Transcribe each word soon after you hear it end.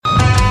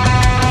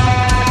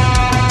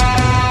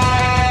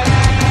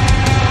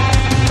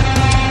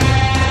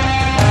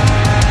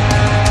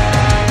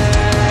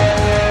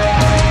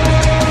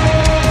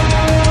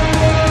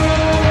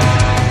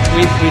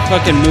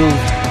fucking move.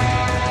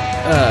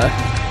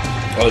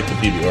 I like the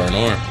PBR and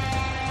R.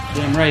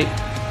 Damn right.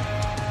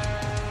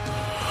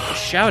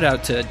 Shout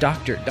out to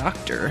Dr.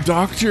 Doctor.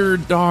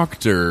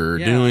 Doctor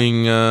Yeah.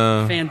 doing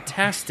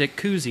Fantastic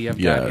koozie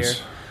I've got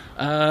yes.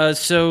 here.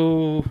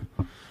 So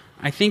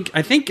I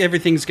think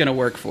everything's gonna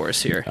work for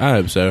us here. I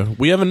hope so.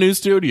 We have a new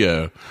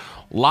studio.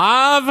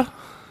 Live?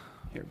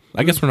 Here,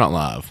 I guess we're not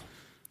live.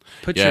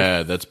 put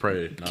Yeah, that's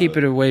pretty. keep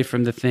it away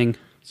from the thing.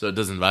 So it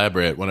doesn't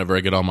vibrate whenever I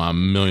get all my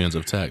millions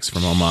of texts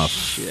from all my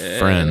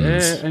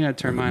friends I'm gonna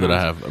turn mine that on. I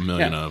have a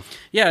million Yeah. of.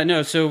 Yeah,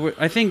 no. So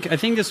I think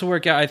this will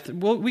work out.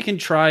 Well, we can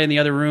try in the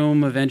other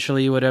room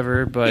eventually,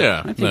 whatever. But Yeah,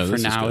 I think no, for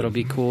this is now good. it'll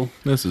be cool.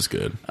 This is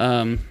good.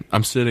 I'm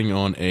sitting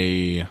on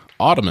a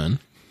ottoman,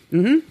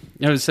 It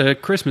was a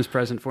Christmas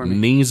present for me.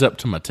 knees up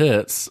to my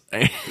tits,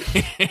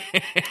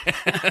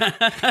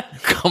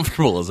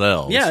 comfortable as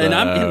hell. Yeah, So,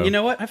 and you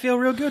know what? I feel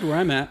real good where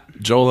I'm at.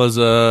 Joel has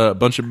a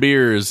bunch of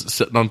beers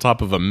sitting on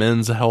top of a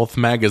Men's Health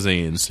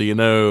magazine, so you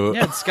know.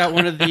 Yeah, it's got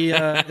one of the.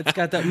 It's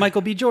got that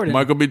Michael B. Jordan.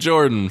 Michael B.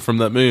 Jordan from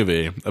that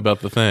movie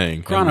about the thing.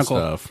 and Chronicle.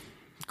 stuff.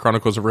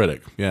 Chronicles of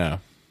Riddick. Yeah.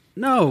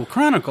 No,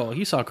 Chronicle.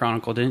 You saw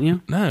Chronicle, didn't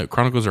you? No,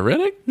 Chronicles of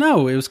Riddick?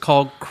 No, it was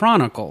called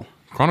Chronicle.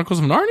 Chronicles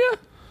of Narnia?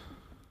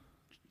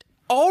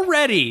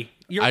 Already,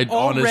 you're I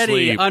already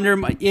honestly- under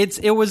my.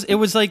 It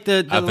was like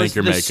the I think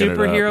you're the making it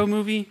superhero up.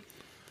 movie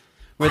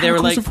where they were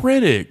like, Chronicles of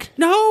Riddick.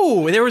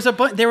 no, there was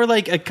there were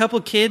like a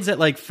couple kids that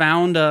like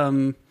found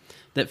a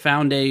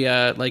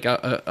like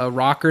a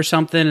rock or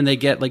something, and they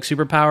get like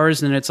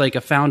superpowers, and it's like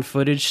a found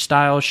footage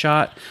style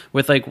shot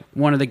with like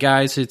one of the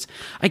guys.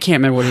 I can't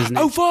remember what his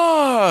name. Oh,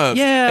 fuck!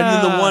 Yeah.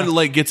 And then the one,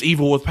 like, gets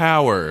evil with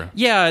power.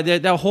 Yeah,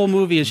 that whole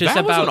movie is just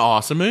That was about an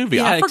awesome movie.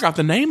 Yeah, I forgot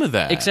the name of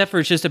that. except for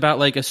it's just about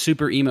like a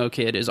super emo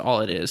kid is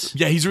all it is.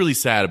 Yeah, he's really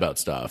sad about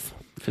stuff.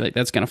 I feel like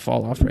that's gonna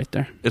fall off right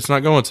there. It's not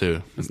going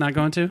to. It's not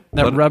going to.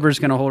 That rubber's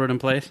gonna hold it in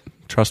place.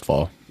 Trust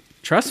fall.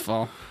 Trust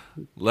fall.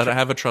 Let it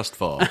have a trust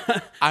fall.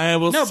 I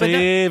will No, but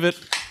save it.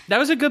 That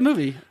was a good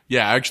movie.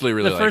 Yeah, I actually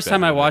really The liked first that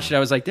time I movie. watched it, I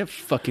was like, "That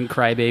fucking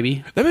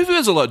crybaby." That movie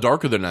was a lot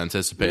darker than I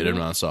anticipated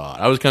when I saw it.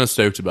 I was kind of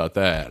stoked about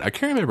that. I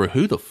can't remember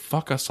who the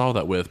fuck I saw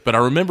that with, but I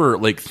remember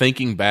like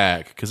thinking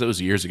back because it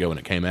was years ago when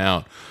it came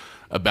out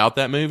about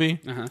that movie,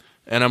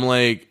 and I'm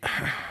like,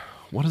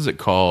 what is it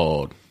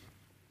called?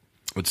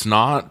 It's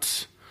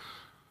not.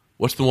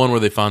 What's the one where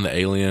they find the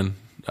alien?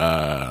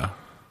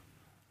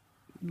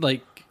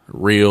 Like,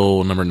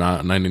 Real number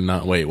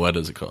 99. Wait, what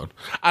is it called?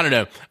 I don't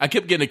know. I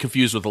kept getting it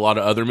confused with a lot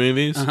of other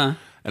movies, and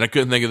I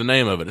couldn't think of the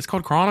name of it. It's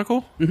called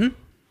Chronicle.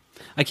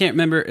 I can't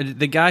remember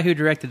the guy who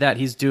directed that.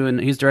 He's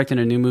directing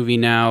a new movie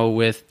now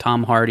with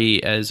Tom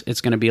Hardy as it's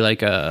going to be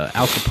like a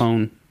Al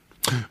Capone.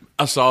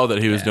 I saw that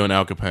he was doing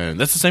Al Capone.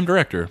 That's the same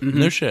director.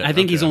 No shit. I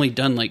think he's Okay. only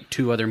done like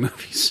 2 other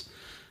movies.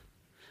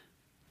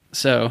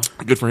 So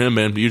Good for him,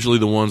 man. Usually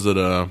the ones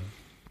that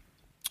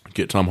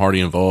get Tom Hardy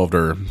involved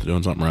are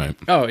doing something right.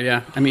 oh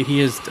yeah, I mean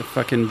he is a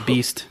fucking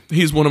beast.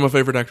 He's one of my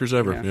favorite actors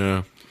ever. Yeah.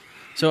 Yeah.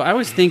 So I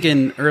was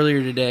thinking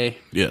earlier today.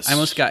 Yes. I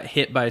almost got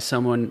hit by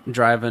someone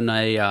driving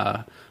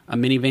a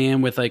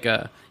minivan with like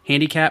a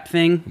handicap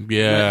thing.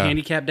 Yeah. A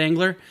handicap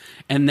dangler.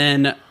 And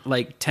then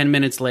like 10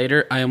 minutes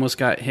later, I almost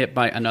got hit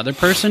by another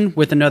person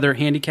with another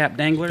handicap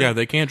dangler. Yeah,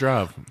 they can't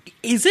drive.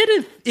 Is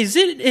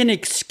it an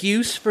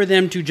excuse for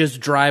them to just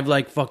drive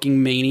like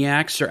fucking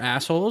maniacs or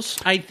assholes?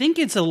 I think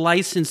it's a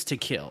license to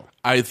kill.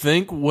 I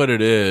think what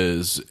it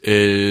is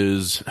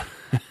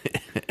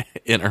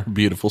in our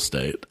beautiful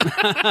state.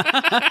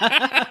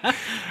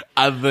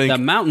 The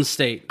mountain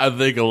state. I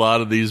think a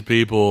lot of these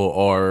people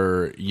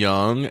are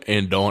young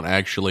and don't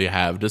actually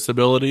have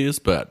disabilities,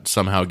 but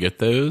somehow get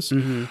those.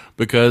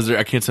 Because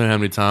I can't tell you how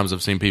many times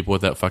I've seen people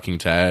with that fucking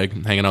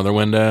tag hanging out their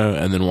window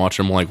and then watch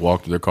them like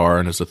walk to their car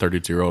and it's a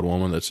 32-year-old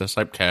woman that's just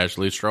like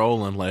casually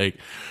strolling. Like,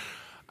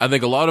 I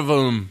think a lot of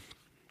them,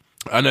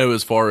 I know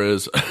as far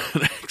as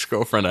an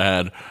ex-girlfriend I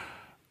had,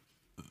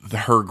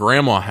 her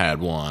grandma had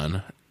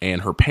one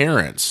and her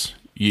parents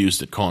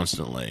used it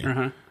constantly.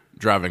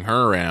 Driving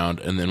her around,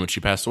 and then when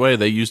she passed away,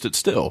 they used it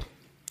still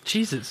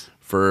Jesus.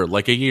 for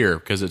like a year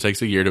because it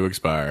takes a year to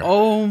expire.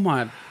 Oh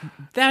my.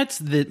 That's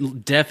the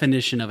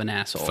definition of an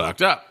asshole.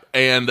 Fucked up.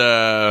 And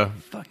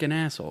Fucking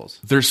assholes.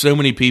 there's so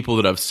many people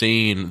that I've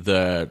seen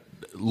that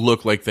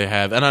look like they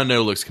have, and I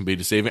know looks can be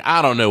deceiving.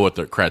 I don't know what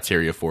the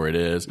criteria for it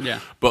is.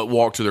 Yeah. But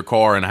walk to their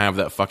car and have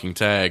that fucking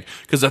tag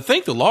because I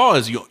think the law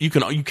is you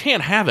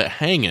can't have it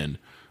hanging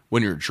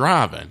when you're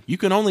driving. You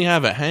can only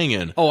have it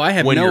hanging. Oh, I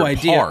have when no you're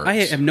idea. parked. I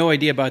have no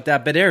idea about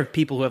that. But there are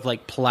people who have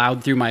like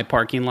plowed through my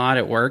parking lot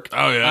at work.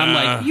 Oh, yeah. I'm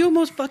like, you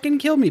almost fucking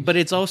killed me. But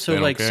it's also They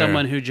don't like care.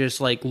 someone who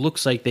just like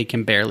looks like they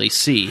can barely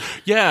see.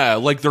 Yeah,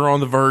 like they're on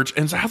the verge.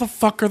 And so how the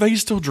fuck are they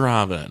still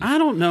driving? I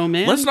don't know,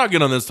 man. Let's not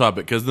get on this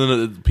topic because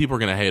then people are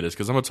going to hate us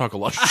because I'm going to talk a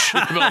lot of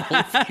shit about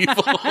old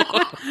people.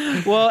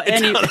 Well,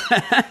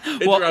 It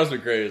drives me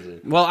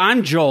crazy. well,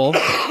 I'm Joel.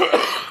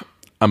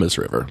 I miss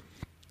River.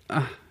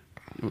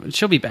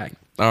 She'll be back.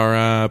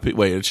 R.I.P.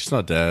 Wait, she's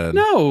not dead.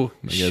 No,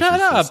 guess shut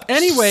it's up. just-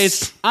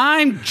 Anyways,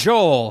 I'm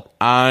Joel.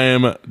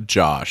 I'm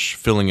Josh,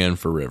 filling in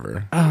for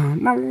River.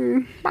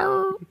 And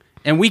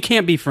we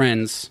can't be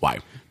friends. Why?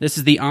 This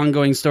is the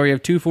ongoing story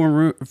of two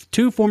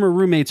former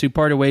roommates who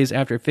parted ways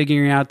after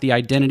figuring out the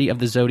identity of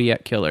the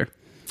Zodiac Killer.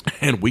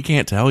 And we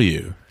can't tell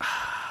you.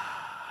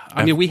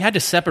 I mean, we had to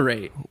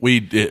separate.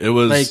 It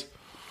was...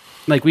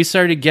 Like we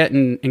started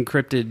getting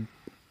encrypted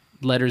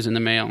letters in the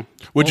mail.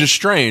 Which is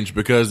strange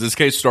because this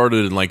case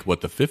started in like,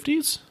 what, the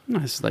 50s?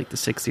 It's like the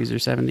 60s or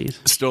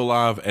 70s. Still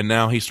alive, and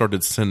now he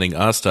started sending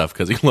us stuff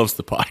because he loves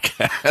the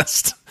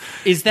podcast.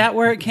 Is that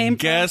where it came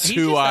Guess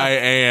from? who I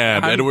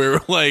am? And we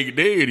were like,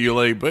 dude, you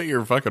like put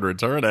your fucking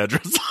return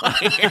address on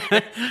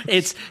here.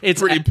 It's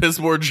Pretty piss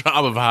poor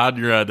job of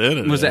hiding your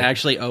identity. Was it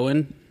actually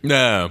Owen?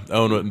 No,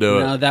 Owen wouldn't do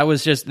it. No, that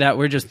was just that.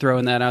 We're just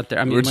throwing that out there.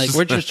 I mean,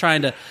 we're just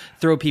trying to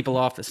throw people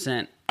off the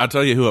scent. I'll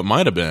tell you who it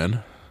might have been.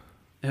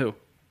 Who?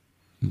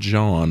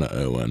 John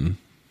Owen.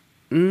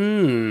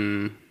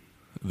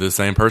 The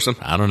same person?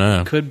 I don't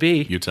know. Could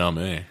be. You tell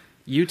me.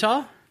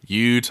 Utah?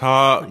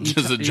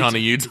 Just a Johnny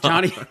Utah.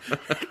 Johnny,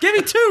 give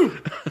me two.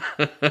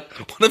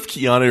 What if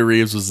Keanu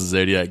Reeves was the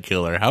Zodiac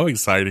Killer? How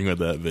exciting would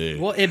that be?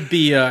 Well, it'd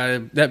be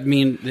that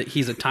mean that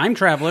he's a time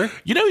traveler.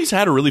 You know he's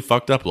had a really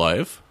fucked up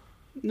life.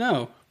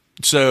 No,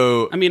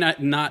 So I mean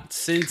not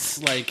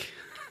since like.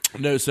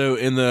 No, so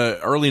in the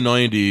early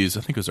 90s, I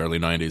think it was early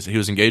 90s, he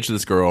was engaged to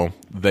this girl.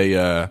 They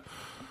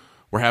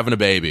were having a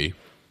baby.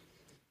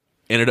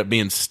 Ended up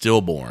being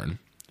stillborn.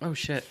 Oh,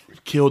 shit.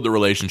 Killed the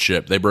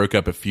relationship. They broke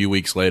up a few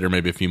weeks later,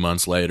 maybe a few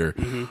months later.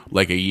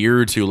 Like a year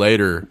or two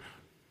later,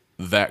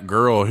 that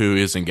girl who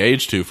is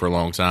engaged to for a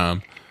long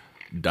time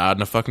died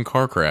in a fucking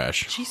car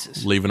crash.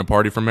 Jesus. Leaving a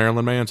party from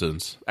Marilyn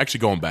Manson's.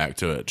 Actually going back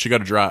to it. She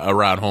got a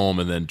ride home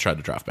and then tried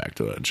to drive back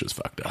to it, and she was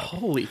fucked up.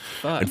 Holy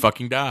fuck. And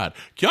fucking died.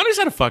 Keanu's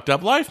had a fucked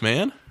up life,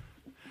 man.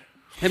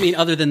 I mean,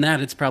 other than that,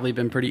 it's probably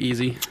been pretty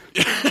easy.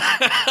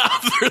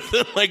 Other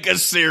than like a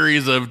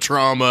series of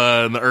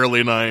trauma in the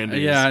early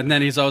 90s. Yeah, and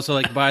then he's also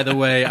like, by the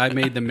way, I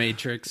made The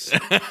Matrix.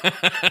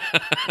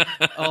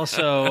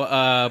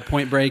 Also,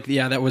 Point Break,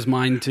 yeah, that was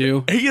mine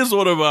too. He is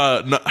one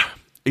of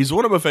he's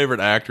one of my favorite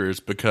actors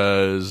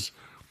because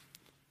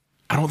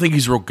I don't think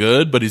he's real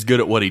good, but he's good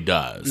at what he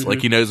does.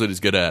 Like he knows what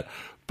he's good at.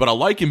 But I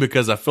like him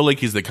because I feel like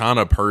he's the kind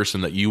of person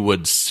that you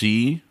would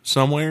see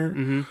somewhere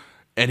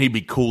and he'd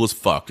be cool as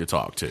fuck to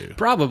talk to.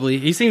 Probably.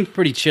 He seems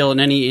pretty chill in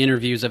any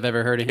interviews I've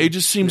ever heard of him. It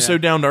just seems so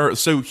down to earth,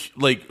 so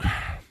like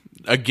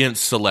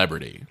against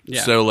celebrity.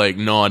 Yeah. So like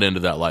not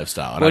into that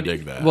lifestyle, and I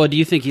dig that. Well, do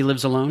you think he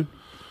lives alone?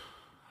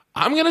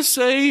 I'm going to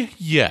say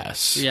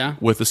yes. Yeah.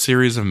 With a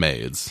series of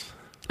maids.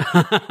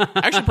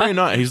 Actually, probably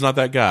not. He's not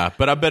that guy.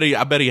 But I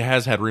bet he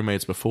has had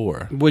roommates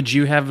before. Would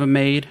you have a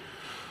maid?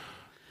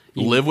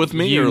 Live with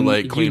me or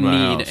like clean my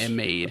house? You need a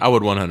maid. I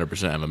would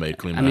 100% have a maid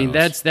clean my house. I mean,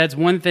 that's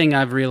one thing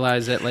I've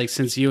realized that like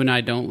since you and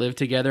I don't live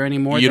together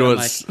anymore, You that know I'm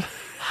what's like,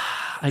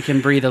 I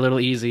can breathe a little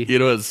easy. you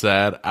know what's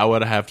sad? I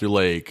would have to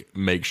like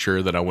make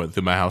sure that I went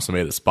through my house and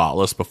made it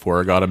spotless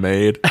before I got a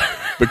maid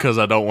because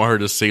I don't want her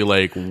to see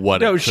like what.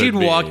 No, it could she'd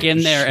be. walk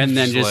in there and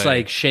then She's just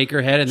like shake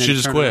her head and then she'd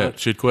just turn quit. around.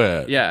 She'd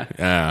quit. Yeah.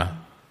 Yeah.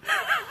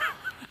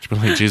 She'd be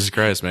like, Jesus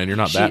Christ, man, you're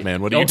not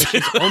Batman. What are you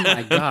doing? Oh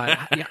my god!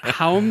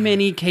 How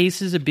many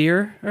cases of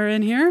beer are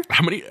in here?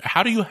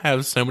 How do you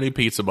have so many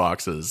pizza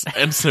boxes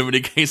and so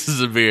many cases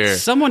of beer?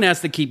 Someone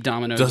has to keep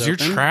Domino's. Does your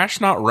open. trash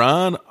not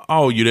run?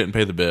 Oh, you didn't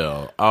pay the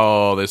bill.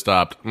 Oh, they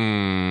stopped.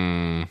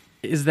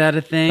 Is that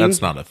a thing?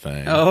 That's not a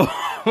thing.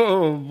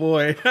 Oh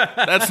boy.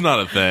 That's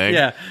not a thing.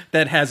 Yeah,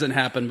 that hasn't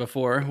happened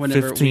before.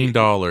 Whenever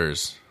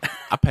 $15.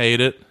 I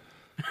paid it.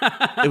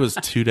 It was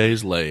 2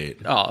 days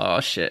late.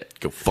 Oh shit.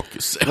 Go fuck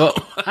yourself. Well,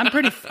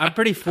 I'm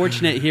pretty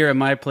fortunate here at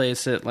my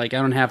place that like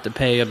I don't have to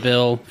pay a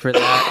bill for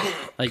that.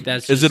 Like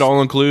that's just, Is it all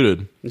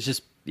included? It's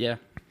just yeah.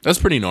 That's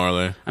pretty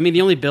gnarly. I mean,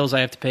 the only bills I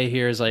have to pay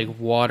here is like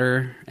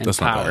water and That's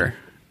not power.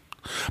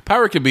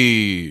 Power could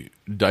be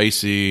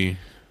dicey.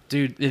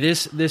 Dude,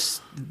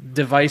 this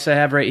device I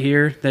have right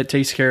here that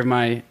takes care of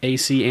my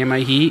AC and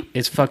my heat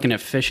is fucking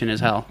efficient as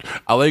hell.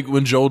 I like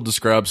when Joel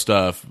describes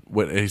stuff,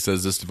 when he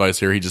says this device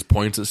here, he just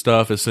points at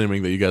stuff,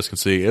 assuming that you guys can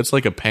see. It's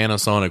like a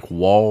Panasonic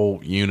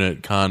wall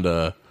unit, kind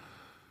of.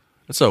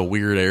 It's a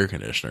weird air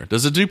conditioner.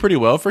 Does it do pretty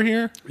well for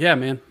here? Yeah,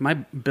 man. My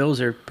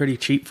bills are pretty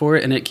cheap for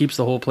it, and it keeps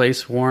the whole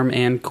place warm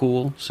and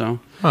cool.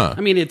 So,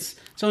 I mean, it's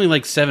only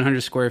like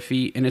 700 square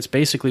feet, and it's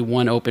basically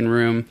one open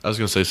room. I was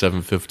going to say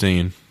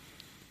 715.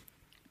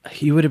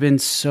 You would have been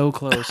so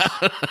close.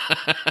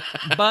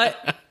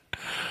 But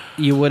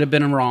you would have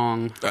been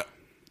wrong.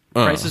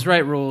 Price is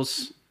Right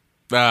rules.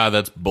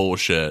 That's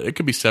bullshit. It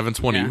could be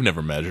 720. Yeah. You've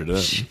never measured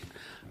it.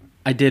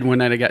 I did one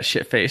night. I got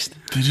shit-faced.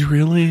 Did you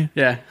really?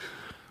 Yeah.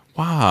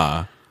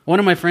 Wow. One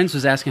of my friends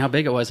was asking how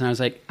big it was, and I was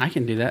like, I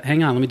can do that.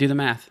 Hang on, let me do the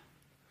math.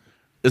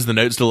 Is the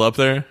note still up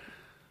there?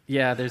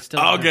 Yeah, there's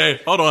still...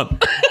 Okay, hold on.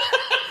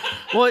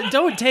 Well,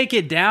 don't take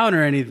it down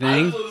or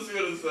anything. Let's see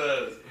what it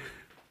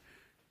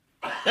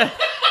says.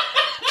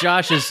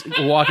 Josh is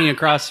walking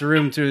across the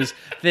room to his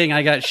thing.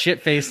 I got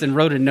shit-faced and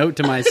wrote a note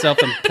to myself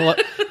and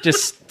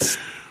just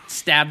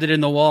stabbed it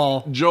in the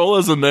wall. Joel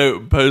has a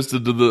note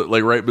posted to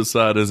the right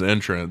beside his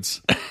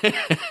entrance.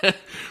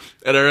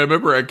 And I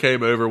remember I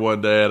came over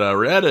one day and I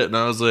read it and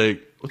I was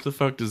like, what the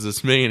fuck does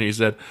this mean? And he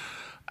said,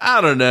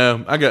 I don't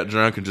know. I got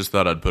drunk and just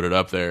thought I'd put it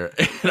up there.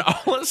 And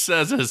all it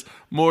says is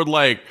more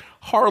like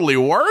hardly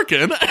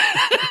working.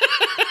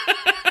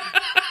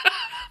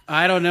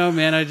 I don't know,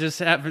 man. I just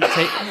happened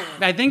to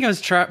I think I was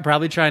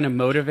probably trying to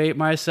motivate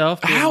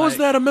myself. How is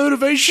that a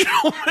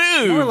motivational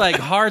move? More like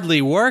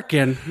hardly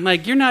working.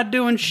 Like, you're not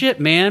doing shit,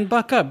 man.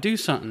 Buck up. Do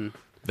something.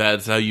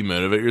 That's how you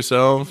motivate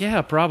yourself?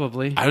 Yeah,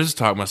 probably. I just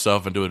talk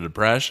myself into a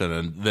depression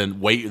and then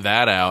wait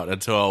that out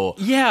until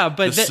but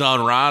the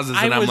sun rises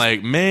and I'm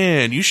like,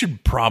 man, you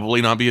should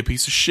probably not be a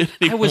piece of shit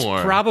anymore. I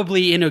was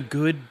probably in a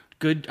good,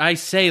 I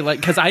say, like,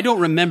 because I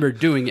don't remember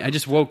doing it. I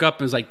just woke up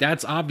and was like,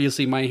 that's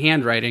obviously my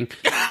handwriting.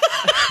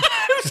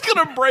 I'm just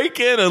going to break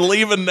in and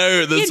leave a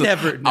note that You says,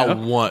 never know. I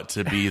want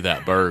to be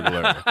that steal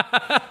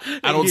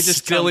I don't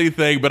steal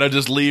anything, but I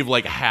just leave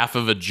like half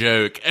of a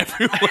joke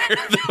everywhere.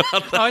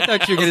 I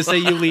thought you were going to say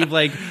you leave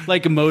like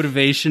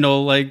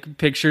motivational like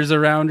pictures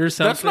around or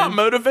something. That's not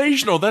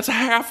motivational. That's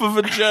half of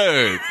a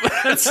joke.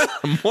 That's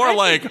more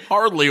like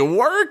hardly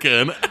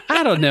working.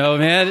 I don't know,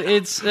 man.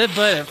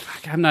 But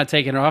I'm not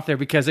taking it off there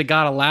because it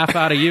got a laugh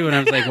out of you, and I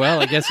was like, well,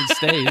 I guess it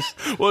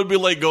stays. Well, it'd be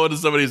like going to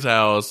somebody's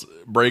house,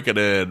 breaking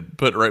in,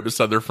 put it right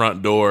beside their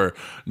front door.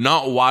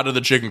 Not why did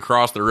the chicken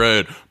cross the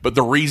road, but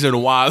the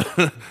reason why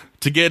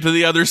to get to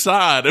the other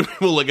side. And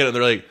people look at it and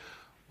they're like,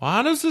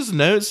 why does this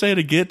note say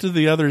to get to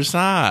the other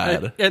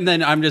side? And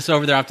then I'm just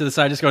over there off to the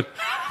side just going,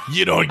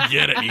 you don't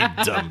get it, you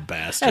dumb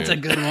bastard. That's a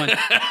good one.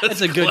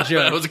 That's a good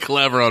joke. That was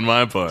clever on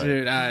my part.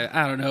 Dude,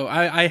 I don't know.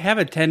 I have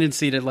a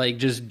tendency to like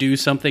just do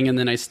something and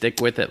then I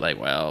stick with it like,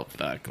 well,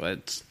 fuck,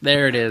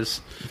 there it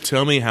is.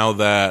 Tell me how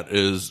that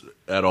is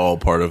at all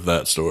part of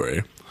that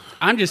story.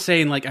 I'm just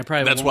saying, like, I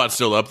probably That's why it's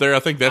still up there? I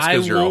think that's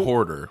because you're a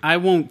hoarder. I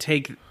won't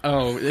take...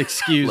 Oh,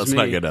 excuse Let's me.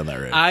 not get down that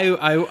road.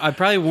 I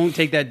probably won't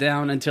take that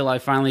down until I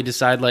finally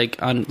decide,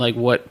 like, on, like,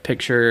 what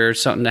picture or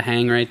something to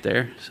hang right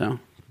there, so...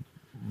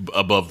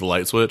 Above the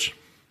light switch?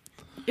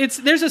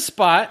 There's a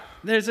spot.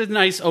 There's a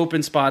nice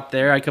open spot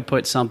there. I could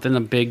put something,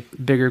 a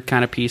bigger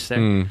kind of piece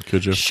there.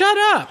 Could you? Shut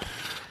up!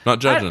 Not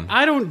judging.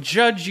 I don't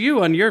judge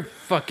you on your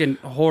fucking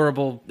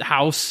horrible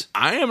house.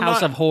 I am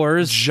house not of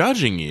horrors.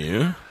 Judging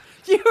you.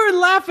 You were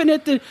laughing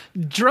at the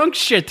drunk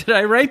shit that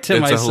I write to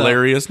myself. It's a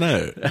hilarious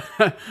note.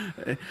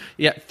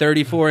 Yeah,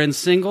 34 and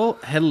single.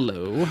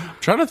 Hello. I'm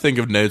trying to think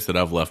of notes that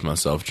I've left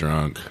myself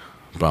drunk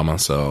by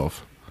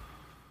myself.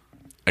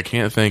 I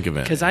can't think of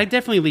it. Because I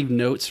definitely leave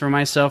notes for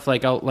myself.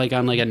 Like I'll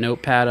on like a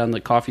notepad on the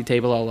coffee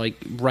table. I'll like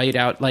write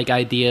out like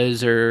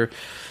ideas or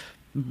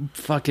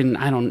fucking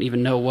I don't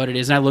even know what it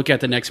is. And I look at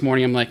the next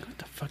morning. I'm like, what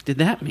the fuck did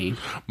that mean?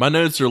 My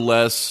notes are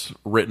less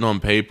written on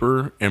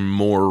paper and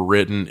more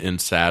written in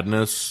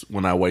sadness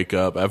when I wake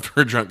up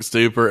after a drunk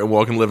stupor and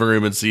walk in the living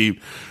room and see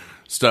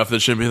stuff that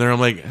shouldn't be there. I'm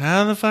like,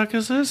 how the fuck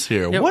is this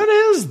here? Yeah, what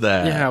is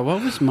that? Yeah,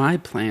 what was my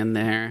plan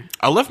there?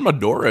 I left my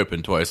door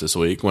open twice this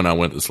week when I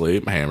went to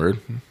sleep, hammered.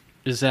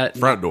 Is that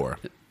front door?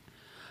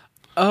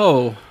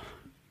 Oh,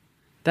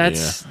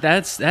 that's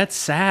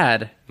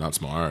sad. Not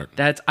smart.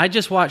 I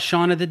just watched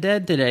Shaun of the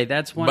Dead today.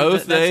 That's one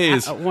both of the,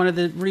 days. One of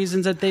the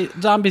reasons that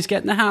zombies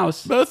get in the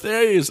house. Both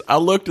days, I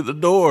looked at the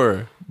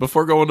door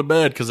before going to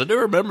bed because I do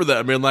remember that.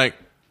 I mean, like,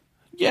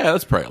 yeah,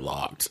 that's probably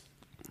locked.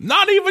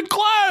 Not even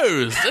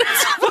closed. Wait,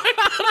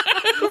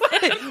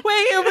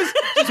 it was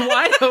just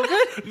wide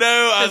open.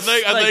 No, I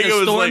think it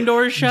was storm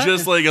door shut?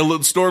 Just like a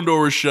little storm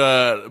door was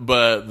shut,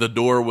 but the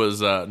door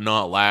was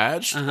not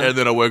latched. And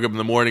then I woke up in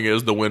the morning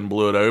as the wind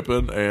blew it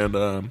open,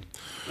 and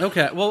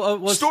okay,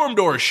 well, storm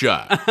door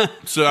shut.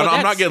 So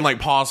I'm not getting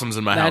like possums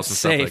in my house and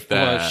stuff safe. like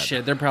that. Well,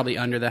 shit, they're probably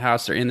under the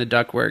house or in the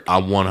ductwork.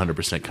 I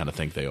 100% kind of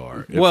think they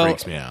are. It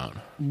freaks me out.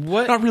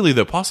 What? Not really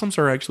though. Possums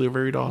are actually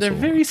very docile. They're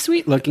very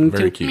sweet looking.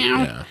 Very too. cute.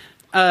 Meow. Yeah.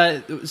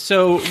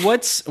 So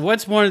what's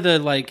one of the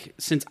like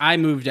since I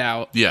moved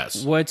out?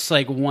 Yes. What's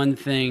like one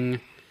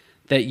thing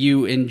that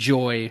you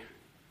enjoy,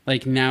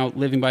 like now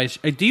living by?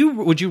 Would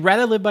you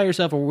rather live by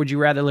yourself or would you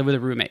rather live with a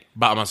roommate?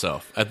 By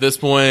myself. At this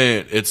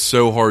point, it's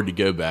so hard to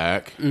go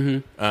back.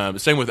 Mm-hmm.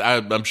 Same with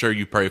I'm sure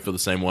you probably feel the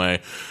same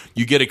way.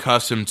 You get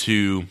accustomed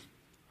to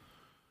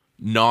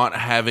not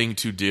having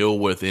to deal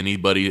with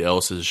anybody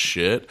else's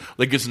shit.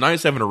 Like, it's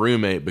nice having a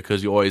roommate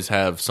because you always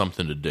have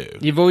something to do.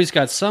 You've always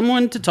got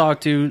someone to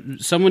talk to,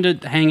 someone to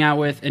hang out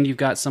with, and you've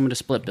got someone to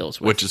split bills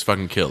with. Which is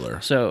fucking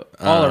killer. So,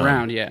 all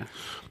around, yeah.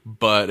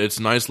 But it's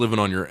nice living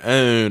on your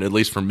own, at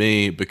least for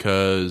me,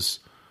 because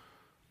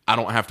I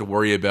don't have to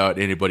worry about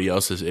anybody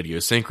else's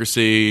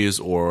idiosyncrasies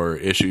or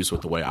issues with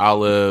the way I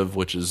live,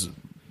 which is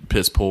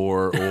piss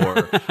poor, or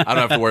I don't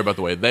have to worry about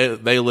the way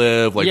they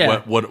live,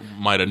 like what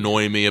might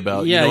annoy me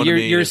about. Yeah, you know what I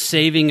mean? You're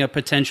saving a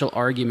potential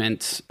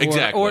argument,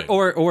 exactly,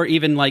 or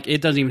even like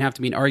it doesn't even have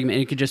to be an argument.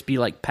 It could just be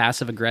like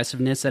passive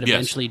aggressiveness that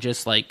eventually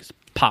just like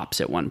pops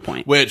at one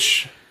point,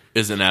 which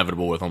is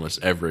inevitable with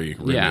almost every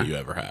roommate you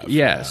ever have.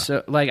 Yeah,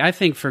 so like I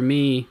think for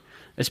me,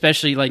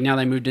 especially like now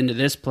that I moved into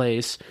this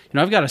place,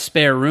 I've got a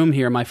spare room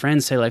here. My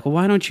friends say like, well,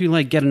 why don't you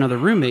like get another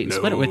roommate and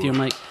split it with you? I'm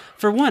like,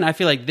 for one, I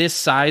feel like this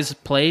size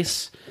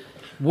place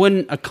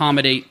wouldn't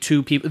accommodate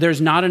 2 people.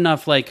 There's not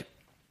enough like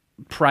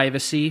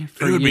privacy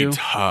for you. It would be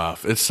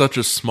tough. It's such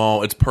a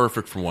small. It's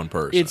perfect for one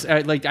person. It's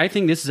like I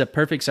think this is a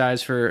perfect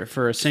size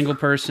for a single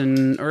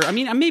person, or I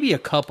mean maybe a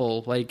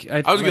couple. Like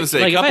I was going to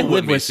say, a couple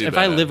if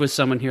I live with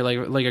someone here,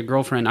 like a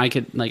girlfriend, I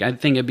could like I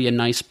think it'd be a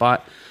nice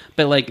spot.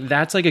 But like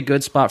that's like a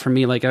good spot for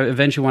me. Like I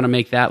eventually want to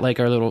make that like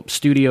our little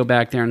studio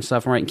back there and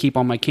stuff, where I can keep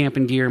all my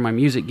camping gear, my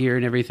music gear,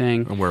 and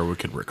everything. And where we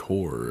could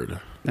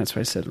record. That's why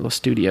I said a little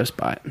studio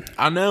spot.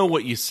 I know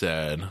what you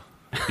said.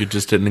 You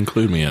just didn't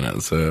include me in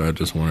it, so I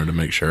just wanted to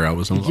make sure I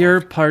was involved. You're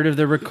part of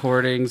the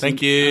recordings.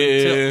 Thank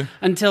you.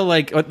 Until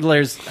like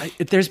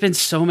there's been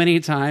so many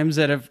times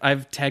that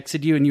I've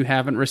texted you and you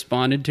haven't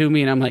responded to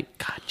me, and I'm like,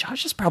 God,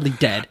 Josh is probably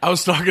dead. I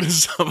was talking to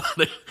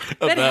somebody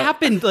that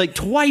happened like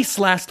twice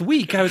last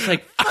week. I was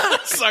like, I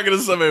was talking to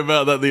somebody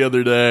about that the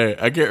other day.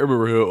 I can't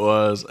remember who it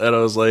was, and I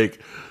was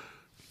like,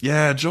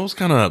 yeah, Joel's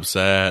kind of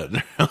upset. And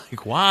they're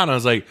like, why? And I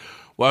was like,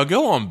 well, I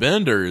go on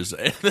benders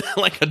and then,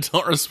 like, I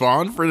don't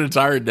respond for an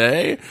entire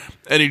day,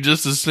 and he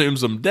just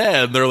assumes I'm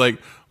dead. And they're like,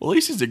 well, at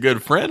least he's a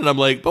good friend. And I'm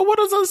like, but what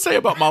does that say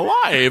about my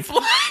life?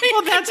 Well,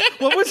 that's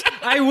what was.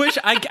 I wish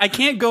I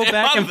can't go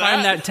back and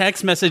find that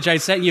text message I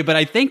sent you, but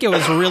I think it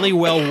was really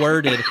well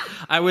worded.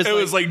 It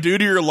was like, due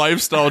to your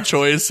lifestyle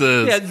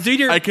choices,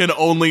 I can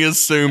only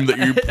assume that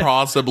you're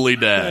possibly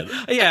dead.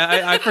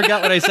 Yeah, I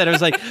forgot what I said. I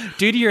was like,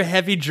 due to your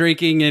heavy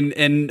drinking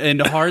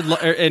and hard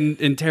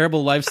and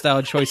terrible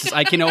lifestyle choices,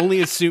 I can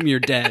only assume you're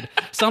dead.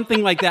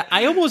 Something like that.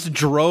 I almost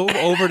drove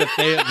over to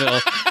Fayetteville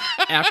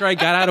after I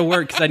got out of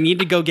work because I need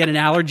to go get an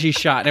allergy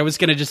shot. And I was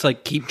gonna just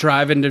like keep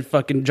driving to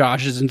fucking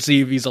Josh's and see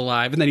if he's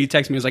alive. And then he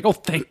texted me. He was like, "Oh,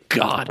 thank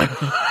God."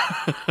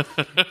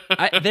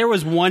 There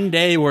was one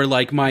day where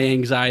like my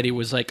anxiety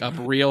was like up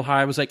real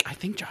high. I was like, I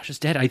think Josh is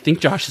dead.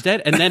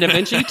 And then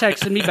eventually he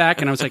texted me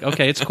back, and I was like,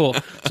 okay, it's cool.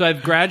 So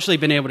I've gradually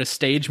been able to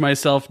stage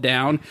myself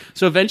down.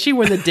 So eventually,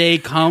 when the day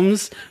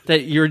comes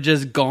that you're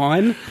just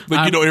gone,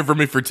 but you don't hear from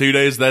me for 2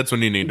 days, that's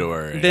when you need to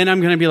worry. Then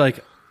I'm gonna be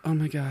like, oh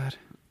my God.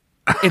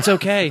 It's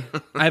okay.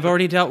 I've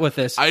already dealt with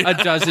this a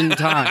dozen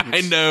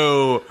times.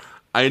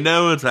 I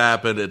know it's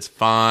happened. It's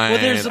fine.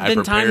 Well,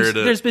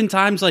 there's been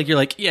times like you're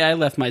like, yeah, I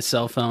left my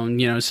cell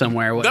phone,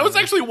 somewhere. Whatever. That was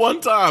actually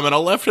one time, and I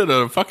left it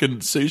at a fucking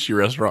sushi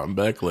restaurant in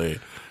Beckley.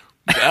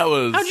 That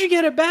was. How'd you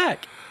get it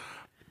back?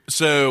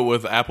 So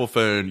with Apple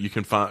phone, you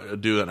can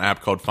do an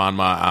app called Find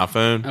My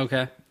iPhone.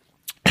 Okay.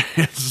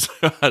 So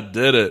I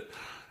did it,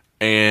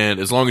 and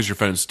as long as your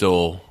phone's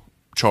still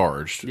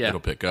charged, it'll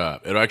pick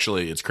up.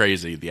 It's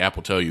crazy. The app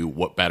will tell you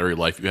what battery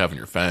life you have in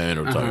your phone,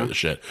 or tell you the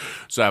shit.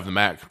 So I have the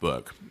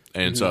MacBook,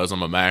 and so I was on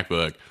my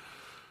MacBook.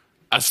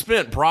 I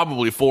spent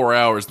probably 4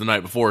 hours the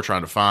night before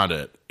trying to find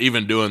it,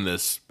 even doing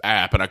this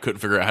app, and I couldn't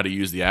figure out how to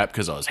use the app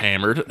because I was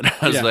hammered. And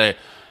I was like,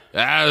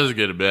 I was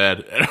get to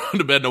bed. And I went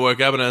to bed and I woke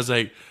up and I was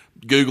like,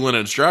 Googling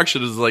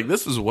instructions, like,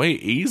 this is way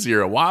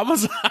easier. Why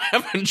was I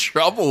having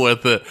trouble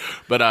with it?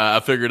 But I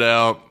figured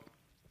out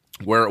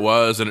where it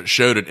was, and it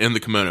showed it in the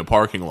Kimono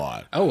parking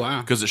lot. Oh,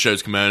 wow. Because it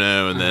shows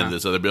Kimono and then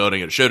this other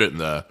building. It showed it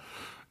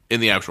in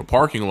the actual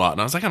parking lot.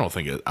 And I was like, I don't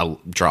think I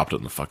dropped it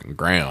in the fucking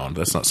ground.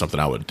 That's not something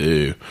I would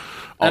do.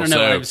 I don't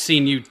know. I've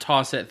seen you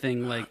toss that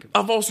thing like...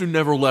 I've also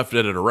never left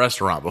it at a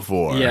restaurant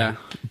before. Yeah.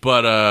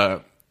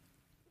 But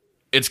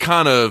it's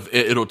kind of...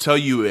 It'll tell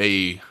you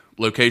a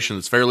location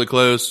that's fairly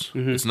close.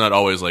 Mm-hmm. It's not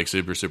always like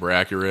super, super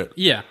accurate.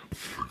 Yeah.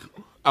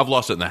 I've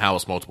lost it in the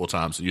house multiple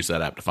times and used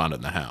that app to find it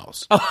in the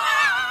house. Oh.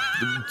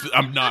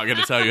 I'm not going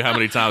to tell you how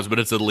many times, but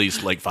it's at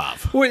least like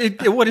 5.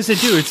 What does it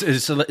do?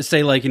 It's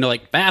say like,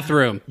 like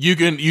bathroom. You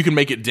can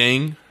make it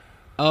ding.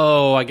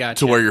 Oh, I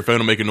got you. To where your phone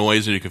will make a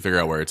noise and you can figure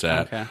out where it's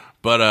at. Okay.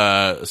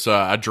 But so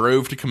I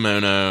drove to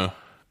Kimono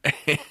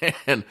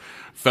and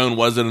phone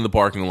wasn't in the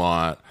parking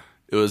lot.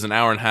 It was an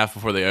hour and a half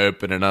before they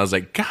opened, and I was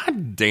like,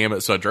 God damn it.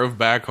 So I drove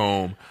back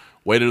home,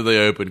 waited till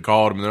they opened,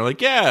 called them, and they're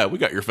like, yeah, we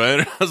got your phone.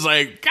 And I was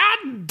like,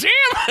 God damn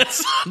it.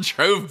 So I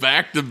drove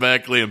back to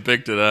Beckley and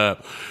picked it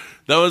up.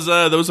 That was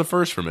a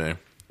first for me.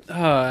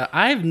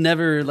 I've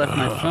never left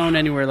my phone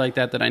anywhere like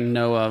that I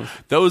know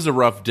of. That was a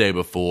rough day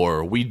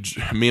before.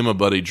 Me and my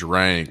buddy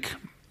drank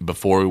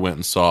before we went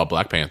and saw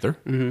Black Panther.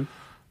 Mm-hmm.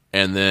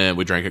 And then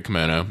we drank at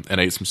Kimono and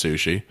ate some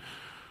sushi.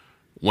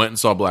 Went and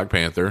saw Black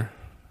Panther,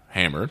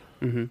 hammered.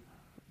 Mm-hmm.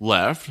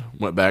 Left,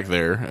 went back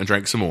there and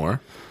drank some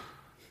more.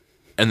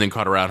 And then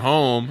caught a ride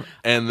home,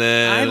 and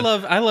then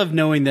I love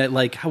knowing that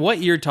like what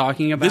you're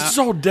talking about. This is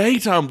all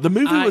daytime. The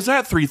movie was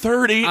at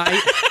 3:30.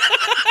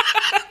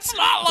 It's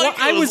not like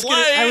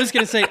I was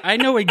gonna say I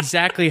know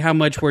exactly how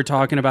much we're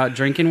talking about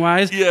drinking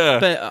wise. Yeah,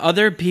 but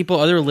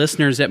other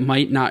listeners that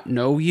might not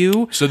know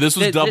you. So this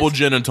was double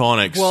gin and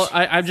tonics. Well,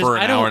 I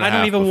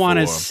don't even want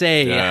to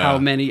say how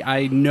many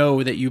I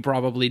know that you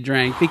probably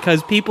drank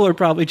because people are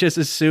probably just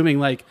assuming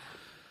like.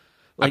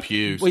 I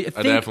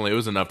puked. It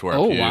was enough to where I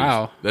puked. Oh,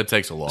 wow. That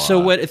takes a lot. So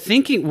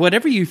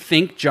whatever you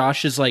think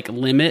Josh's like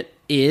limit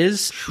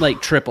is,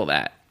 like triple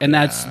that. and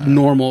that's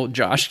normal,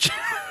 Josh.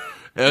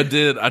 I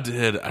did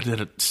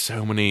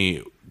so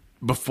many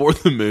before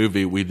the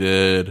movie.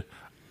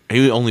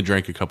 He only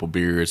drank a couple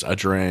beers. I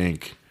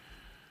drank,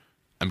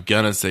 I'm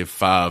gonna say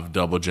 5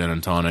 double gin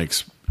and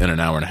tonics in an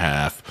hour and a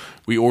half.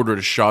 We ordered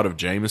a shot of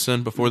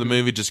Jameson before the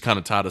movie, just kind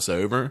of tied us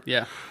over.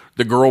 Yeah.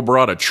 The girl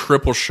brought a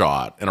triple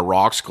shot in a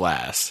rocks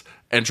glass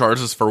and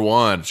charged us for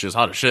one. She was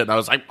hot as shit, and I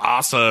was like,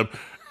 awesome.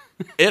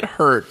 It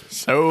hurt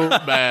so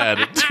bad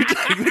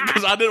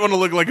because I didn't want to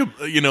look like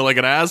like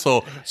an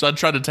asshole, so I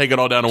tried to take it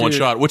all down in one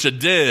shot, which it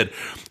did.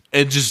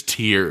 And just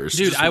tears,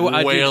 dude. just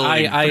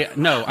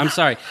No, I'm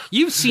sorry.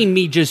 You've seen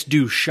me just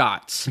do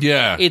shots.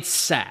 Yeah, it's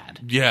sad.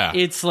 Yeah,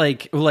 it's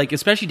like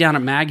especially down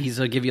at Maggie's,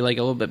 they'll give you like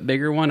a little bit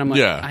bigger one. I'm like,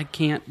 I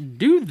can't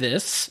do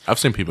this. I've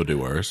seen people do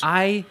worse.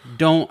 I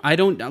don't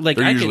like.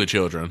 They're usually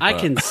children. I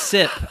can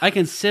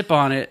sip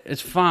on it. It's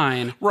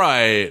fine.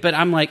 Right. But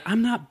I'm like,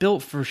 I'm not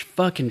built for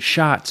fucking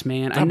shots,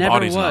 man. My I never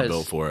body's was. not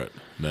built for it.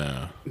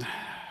 No.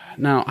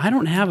 No, I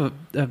don't have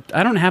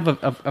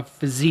a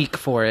physique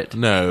for it.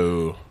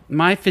 No.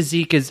 My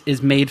physique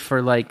is made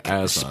for like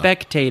Asthma.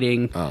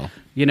 spectating. Oh.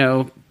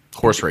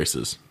 Horse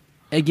races.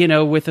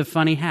 With a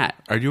funny hat.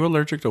 Are you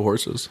allergic to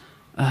horses?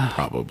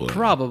 Probably.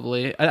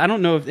 Probably. I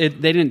don't know if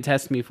they didn't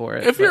test me for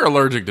it. If you're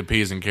allergic to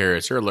peas and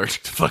carrots, you're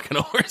allergic to fucking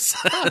horses.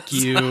 Fuck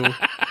you.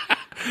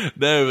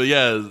 No, but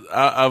yeah,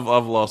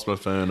 I've lost my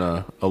phone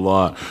a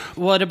lot.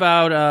 What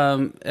about I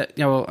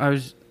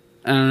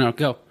don't know.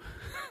 Go.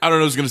 I don't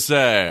know what I was going to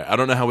say. I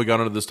don't know how we got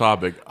into this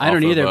topic. I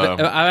don't either,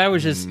 but I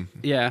was just,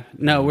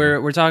 no,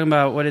 we're talking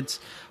about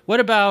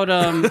what about,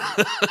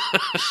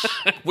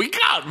 we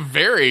got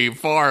very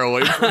far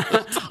away from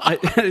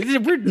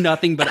it. We're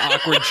nothing but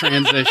awkward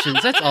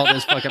transitions. That's all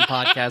this fucking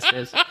podcast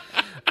is.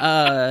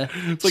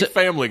 It's like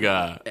Family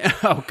Guy.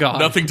 Oh, God.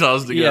 Nothing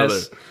ties together.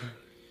 Yes.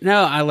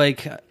 No,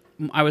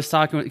 I was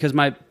talking because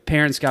my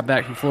parents got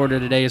back from Florida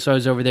today, so I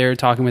was over there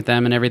talking with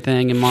them and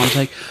everything. And Mom's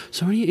like,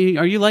 "So are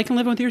you liking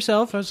living with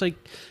yourself?" I was like,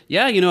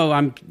 "Yeah,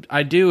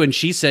 I do." And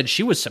she said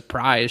she was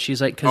surprised.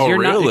 She's like,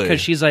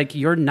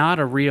 you're not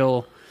a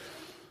real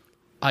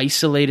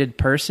isolated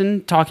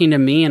person." Talking to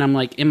me, and I'm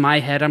like, in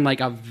my head, I'm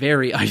like a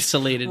very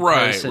isolated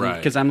person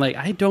because I'm like,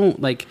 I don't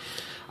like.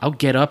 I'll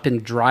get up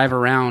and drive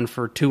around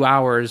for 2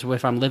 hours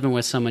if I'm living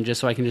with someone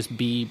just so I can just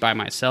be by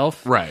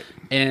myself. Right.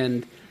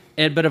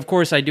 But of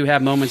course, I do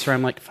have moments where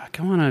I'm like, fuck,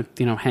 I want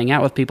to, hang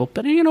out with people.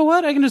 But you know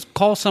what? I can just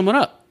call someone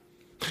up.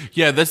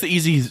 Yeah, that's the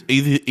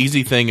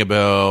easy thing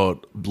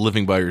about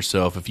living by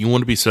yourself. If you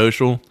want to be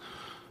social,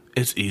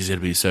 it's easy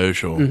to be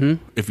social.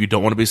 Mm-hmm. If you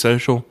don't want to be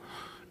social,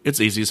 it's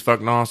easy as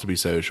fuck not to be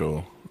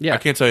social. Yeah. I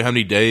can't tell you how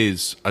many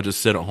days I just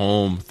sit at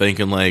home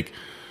thinking like,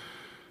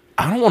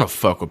 I don't want to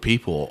fuck with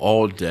people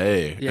all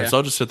day. Yeah. And so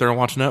I'll just sit there and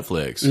watch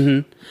Netflix.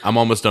 Mm-hmm. I'm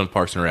almost done with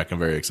Parks and Rec. I'm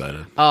very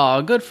excited.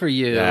 Oh, good for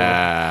you.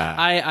 Yeah.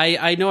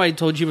 I know I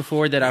told you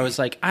before that I was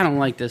like, I don't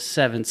like this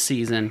 7th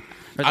season.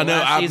 Or the I know.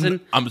 last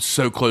season. I'm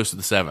so close to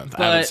the 7th.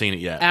 I haven't seen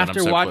it yet.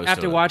 After but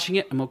I'm watching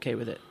it, I'm okay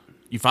with it.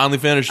 You finally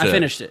finished it? I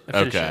finished it.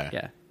 Okay.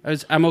 Yeah.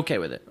 I'm okay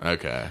with it.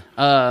 Okay.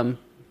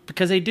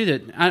 Because they do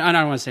that. I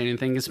don't want to say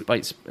anything.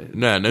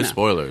 No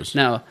spoilers.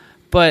 No.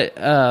 But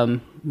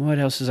what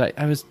else is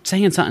I was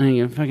saying something and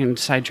you fucking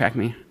sidetracked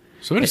me.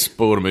 Somebody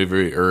spoiled a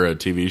movie or a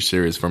TV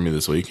series for me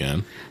this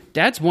weekend.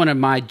 That's one of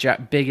my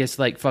biggest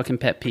like fucking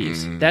pet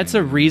peeves. That's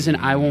a reason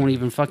I won't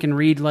even fucking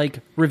read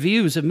like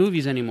reviews of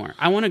movies anymore.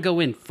 I want to go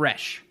in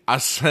fresh. I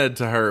said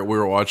to her, we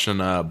were watching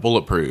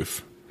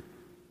Bulletproof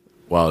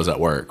while I was at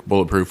work.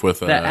 Bulletproof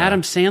with that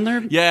Adam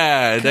Sandler.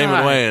 Yeah, God, Damon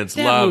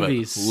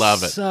Wayans.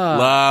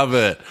 Love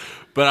it.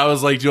 But I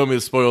was like, do you want me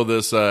to spoil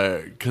this?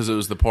 Because it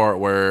was the part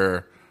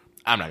where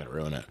I'm not gonna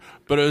ruin it.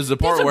 But it was the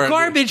part where it's a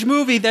garbage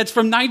movie that's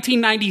from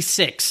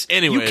 1996.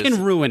 Anyways, you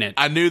can ruin it.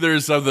 I knew there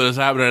was something that was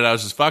happening, and I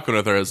was just fucking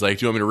with her. I was like,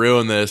 "Do you want me to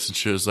ruin this?" And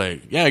she was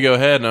like, "Yeah, go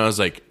ahead." And I was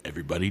like,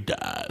 "Everybody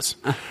dies."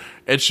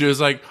 And she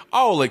was like,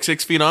 "Oh, like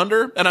 6 Feet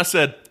Under?" And I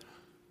said,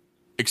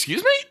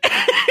 "Excuse me?"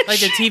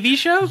 Like a TV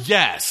show?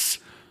 Yes.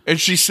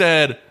 And she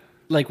said,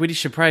 "Like we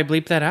should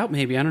probably bleep that out.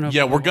 Maybe I don't know."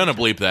 Yeah, we're gonna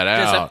bleep that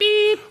out. Just a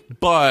beep.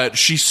 But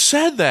she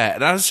said that,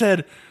 and I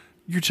said,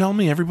 "You're telling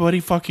me everybody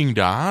fucking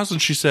dies?"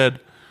 And she said,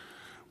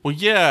 well,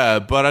 yeah,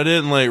 but I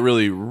didn't like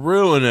really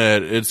ruin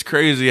it. It's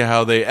crazy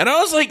how they... And I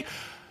was like,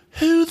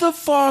 who the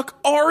fuck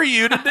are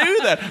you to do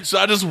that? So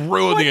I just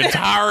ruined the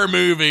entire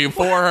movie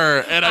for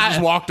her, and I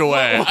just walked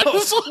away. I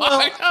was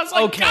like,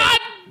 okay. God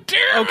damn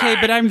it. Okay,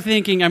 but I'm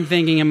thinking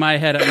in my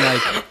head, I'm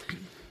like...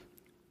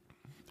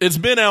 It's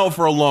been out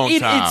for a long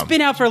time. It's been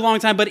out for a long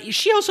time, but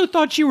she also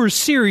thought you were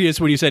serious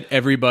when you said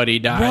everybody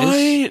dies.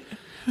 Right?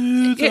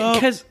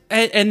 Because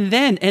and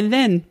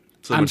then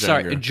so I'm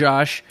sorry, anger.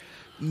 Josh...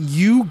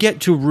 You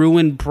get to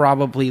ruin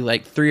probably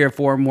like 3 or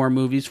 4 more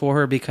movies for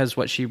her because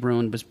what she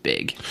ruined was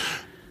big.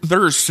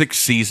 There are 6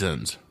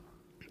 seasons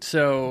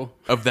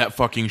of that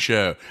fucking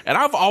show. And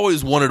I've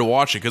always wanted to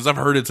watch it because I've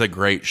heard it's a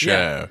great show.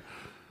 Yeah.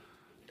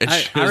 And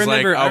she was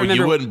like,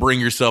 you wouldn't bring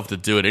yourself to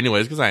do it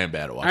anyways because I am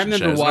bad at watching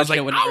shows. I was like,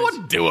 I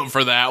wouldn't do it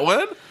for that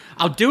one.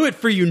 I'll do it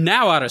for you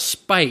now out of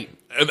spite.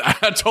 And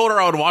I told her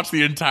I would watch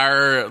the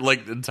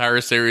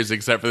entire series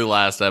except for the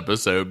last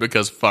episode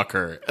because fuck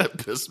her.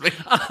 It pissed me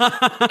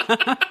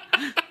off.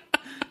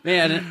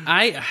 Man,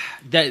 I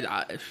get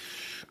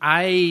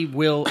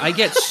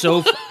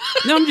so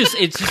no,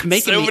 it's just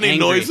making so me many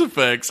angry. noise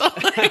effects.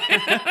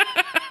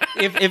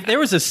 If there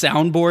was a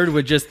soundboard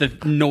with just the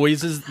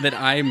noises that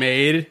I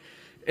made,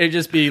 it'd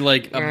just be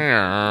like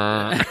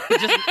just,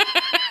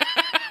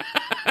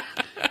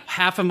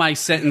 half of my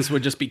sentence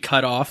would just be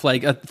cut off,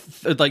 like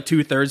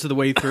 2/3 of the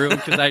way through,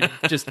 because I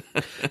just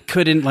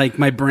couldn't, like,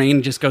 my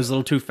brain just goes a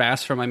little too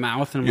fast for my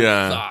mouth, and I'm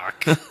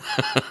like, fuck.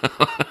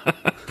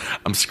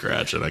 I'm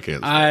scratching. I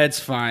can't. It's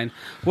fine.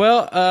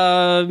 Well,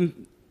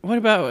 what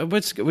about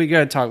we got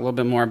to talk a little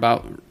bit more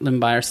about living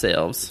by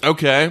ourselves.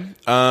 Okay.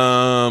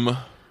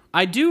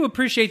 I do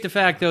appreciate the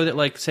fact, though, that,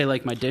 like, say,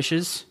 like, my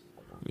dishes,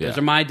 those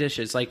are my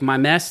dishes. Like, my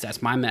mess,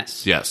 that's my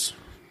mess. Yes.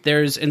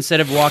 There's,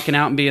 instead of walking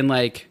out and being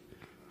like,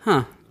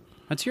 huh,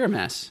 that's your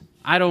mess.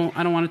 I don't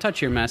want to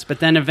touch your mess. But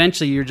then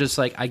eventually you're just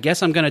like, I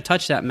guess I'm going to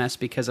touch that mess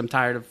because I'm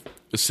tired of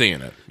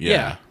seeing it.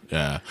 Yeah.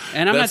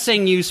 And I'm not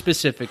saying you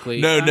specifically.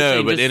 No,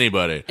 but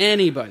anybody.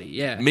 Anybody,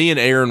 yeah. Me and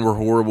Aaron were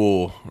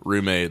horrible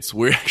roommates.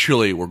 We're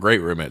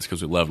great roommates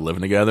because we loved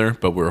living together,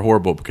 but we're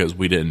horrible because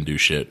we didn't do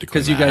shit to clean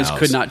because you guys house.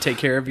 could not take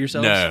care of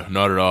yourselves? No,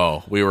 not at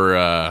all. We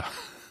were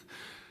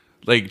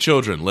like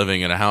children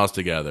living in a house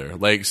together.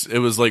 Like, it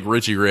was like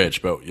Richie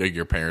Rich, but like,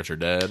 your parents are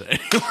dead and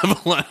you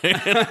live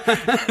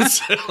alone.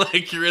 So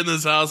like, you're in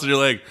this house and you're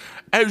like,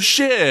 oh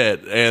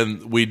shit,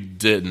 and we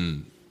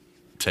didn't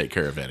take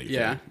care of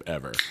anything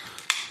ever.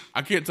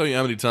 I can't tell you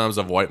how many times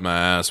I've wiped my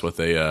ass with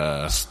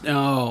a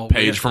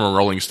page from a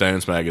Rolling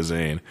Stones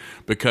magazine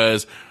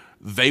because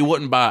they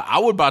wouldn't buy. I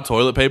would buy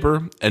toilet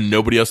paper, and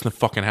nobody else in the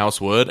fucking house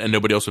would, and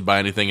nobody else would buy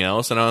anything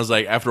else. And I was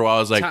like, after a while, I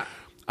was like,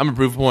 I'm a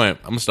proof point.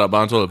 I'm gonna stop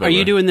buying toilet paper. Are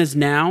you doing this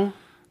now?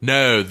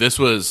 No, this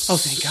was. Oh,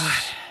 thank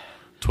God.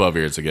 12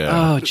 years ago.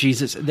 Oh,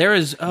 Jesus. There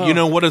is. Oh. You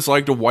know what it's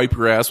like to wipe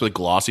your ass with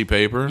glossy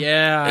paper?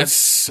 Yeah. It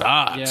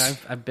sucks. Yeah,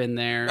 I've been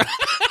there.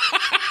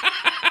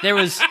 There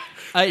was.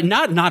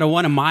 Not a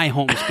one of my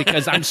homes,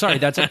 because I'm sorry,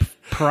 that's a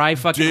pry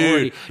fucking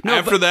orgy. No,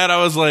 after that,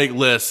 I was like,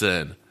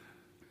 listen,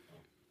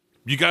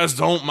 you guys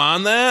don't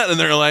mind that? And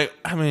they're like,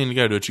 I mean, you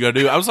gotta do what you gotta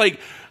do. I was like,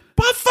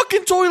 buy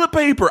fucking toilet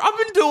paper. I've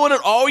been doing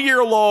it all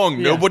year long.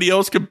 Yeah. Nobody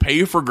else can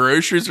pay for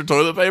groceries or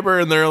toilet paper,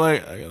 and they're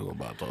like, I gotta go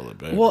buy toilet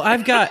paper. Well,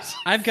 I've got.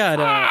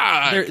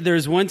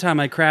 There's one time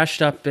I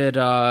crashed up at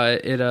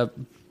a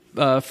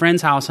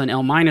friend's house on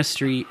Elmina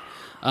Street.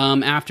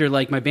 After,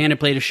 like, my band had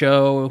played a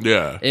show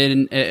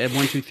in at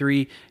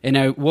 123, and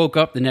I woke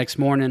up the next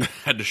morning.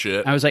 Had to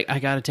shit. I was like, I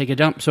got to take a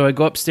dump. So I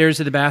go upstairs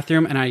to the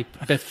bathroom, and I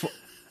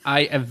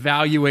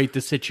evaluate the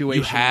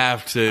situation. You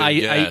have to,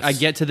 I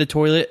get to the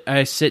toilet,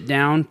 I sit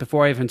down.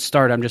 Before I even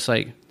start, I'm just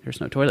like,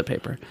 there's no toilet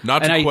paper.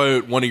 Not to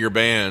quote one of your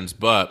bands,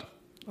 but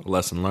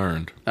lesson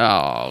learned.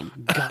 Oh,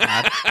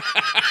 God.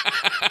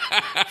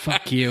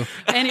 Fuck you.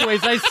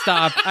 Anyways, I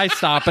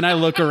stop and I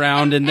look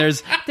around, and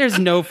there's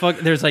no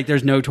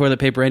toilet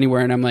paper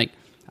anywhere, and I'm like,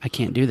 I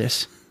can't do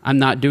this. I'm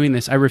not doing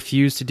this. I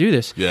refuse to do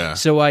this. Yeah.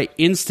 So I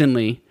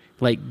instantly,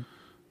 like,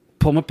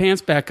 pull my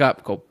pants back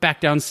up, go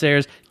back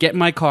downstairs, get in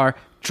my car,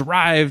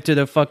 drive to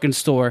the fucking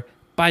store,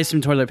 buy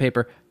some toilet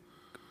paper.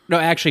 No,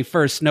 actually,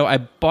 I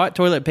bought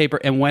toilet paper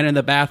and went in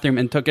the bathroom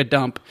and took a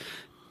dump,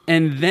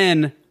 and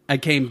then I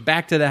came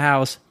back to the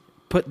house,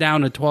 put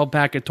down a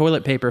 12-pack of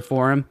toilet paper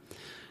for him,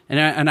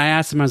 and I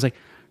asked him, I was like,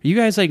 are you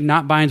guys, like,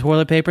 not buying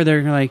toilet paper?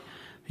 They're like,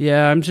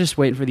 yeah, I'm just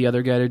waiting for the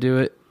other guy to do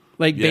it.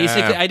 Like,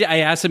 basically, I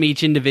asked them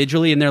each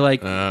individually, and they're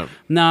like,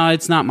 no,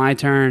 it's not my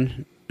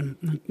turn.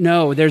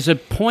 No, there's a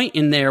point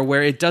in there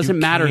where it doesn't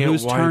matter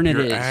whose turn it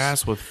is.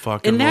 Ass with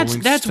fucking and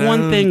that's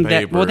one thing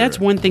paper. that's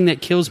one thing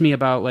that kills me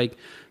about, like,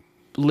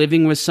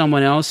 living with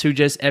someone else who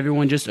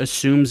everyone just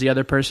assumes the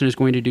other person is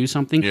going to do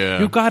something. Yeah.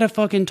 You gotta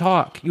fucking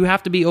talk. You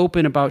have to be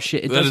open about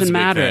shit. It doesn't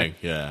matter. Big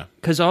thing. Yeah.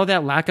 Because all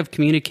that lack of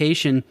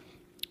communication,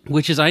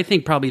 which is, I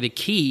think, probably the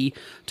key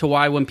to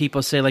why when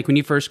people say, like, when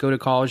you first go to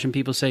college and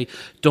people say,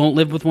 don't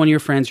live with one of your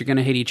friends, you're going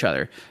to hate each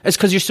other. It's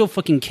because you're still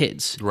fucking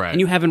kids. Right. And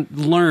you haven't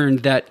learned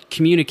that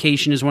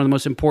communication is one of the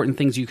most important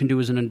things you can do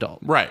as an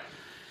adult. Right.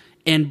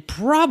 And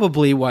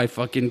probably why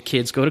fucking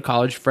kids go to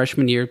college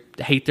freshman year,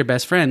 hate their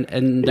best friend,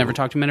 and never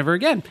talk to them ever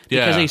again.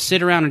 Because they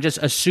sit around and just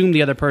assume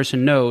the other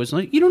person knows.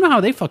 Like, you don't know how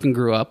they fucking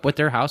grew up, what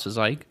their house is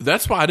like.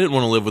 That's why I didn't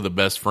want to live with a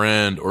best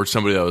friend or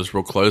somebody that I was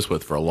real close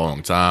with for a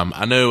long time.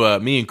 I know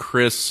me and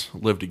Chris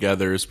lived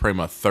together. It's probably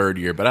my third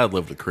year, but I'd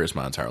lived with Chris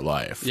my entire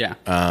life. Yeah.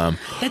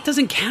 That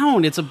doesn't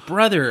count. It's a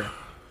brother.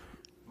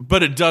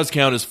 But it does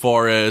count as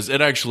far as it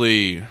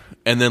actually,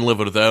 and then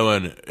living with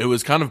Owen, it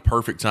was kind of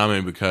perfect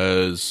timing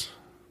because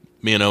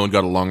me and Owen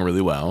got along really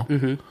well.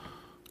 Mm-hmm.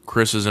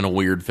 Chris is in a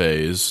weird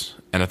phase,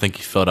 and I think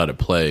he felt out of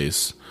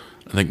place.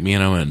 I think me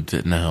and Owen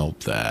didn't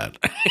help that.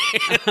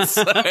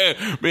 So,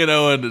 me and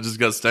Owen just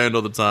got stoned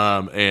all the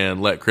time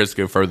and let Chris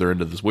go further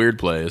into this weird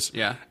place.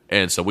 Yeah.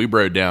 And so we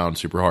broke down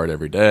super hard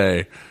every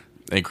day,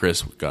 and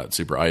Chris got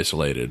super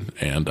isolated.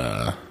 And,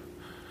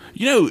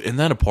 in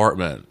that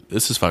apartment,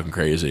 this is fucking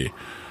crazy.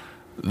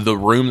 The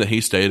room that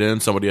he stayed in,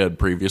 somebody had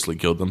previously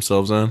killed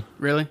themselves in.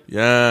 Really?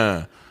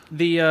 Yeah.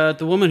 The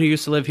woman who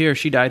used to live here,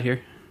 she died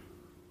here.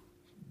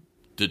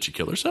 Did she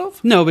kill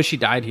herself? No, but she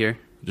died here.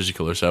 Did she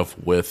kill herself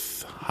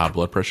with high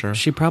blood pressure?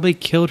 She probably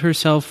killed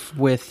herself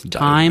with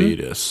time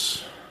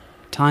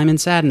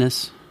and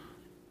sadness.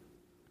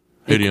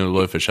 Hootie and the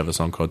Blowfish have a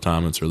song called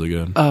Time. It's really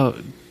good. Oh,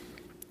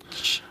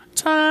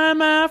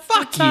 Time after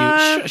fuck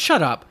time. you!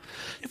 Shut up.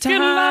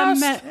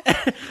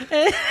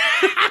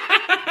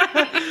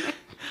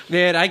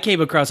 Man, I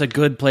came across a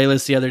good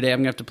playlist the other day. I'm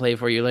gonna have to play it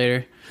for you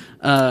later.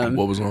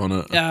 What was on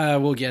it?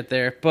 We'll get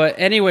there. But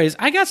anyways,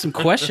 I got some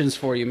questions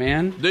for you,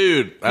 man.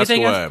 Dude, that's the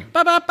way.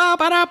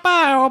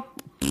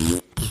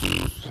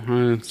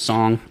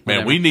 Song.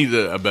 Man, whatever. we need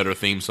a better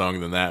theme song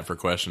than that for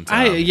question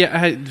time.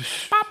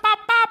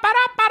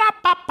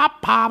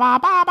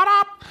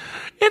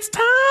 It's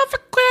time for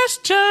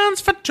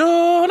questions for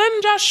Joel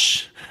and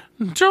Josh.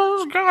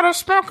 Joel's got a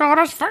smoke on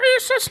his face.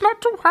 It's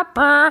not too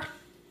happy.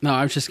 No,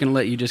 I was just gonna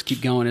let you just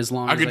keep going as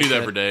long. I as could do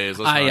that could. for days.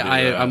 Let's not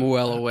do that. I'm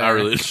well aware. I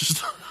really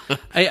just.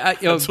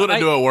 That's what I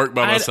do at work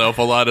by myself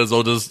a lot is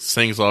I'll just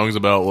sing songs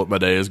about what my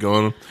day is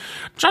going.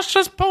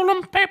 Just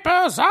pulling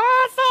papers off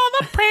of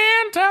the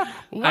printer.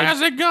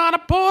 Where's he gonna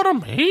put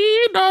them?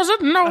 He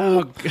doesn't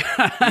know.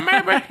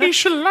 Maybe he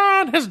should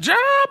learn his job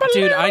a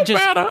little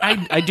better.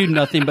 I do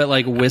nothing but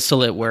like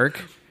whistle at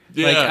work.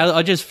 Yeah. Like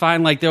I'll just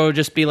find like there will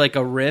just be like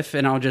a riff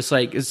and I'll just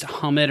like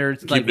hum it or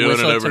like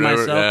whistle it to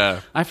myself.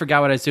 Yeah. I forgot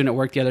what I was doing at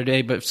work the other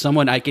day, but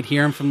someone I could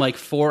hear him from like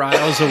 4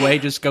 aisles away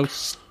just go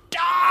stop.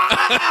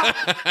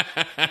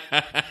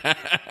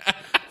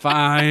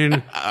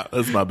 Fine.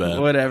 That's my bad.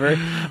 Whatever.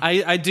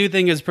 I do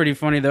think it's pretty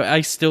funny though. I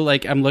still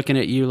like I'm looking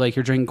at you like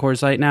you're drinking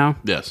Coors Light now.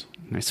 Yes.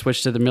 I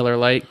switched to the Miller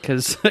Lite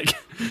because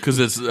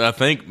it's I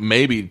think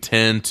maybe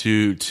 10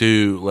 to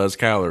 2 less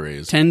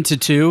calories. 10 to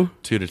 2?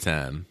 2 to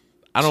 10.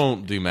 I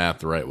don't do math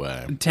the right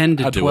way. 10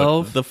 to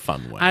 12? The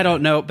fun way. I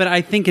don't know, but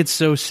I think it's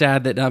so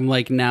sad that I'm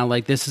like now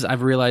like this is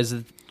I've realized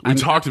that we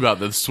talked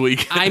about this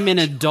week. I'm an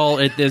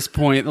adult at this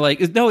point. Like,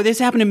 no, this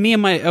happened to me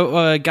and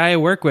my guy I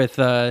work with.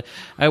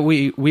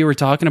 We were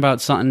talking about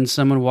something.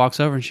 Someone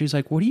walks over and she's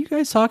like, "What are you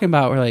guys talking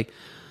about?" We're like,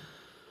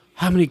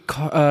 "How many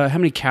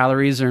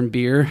calories are in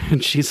beer?"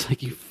 And she's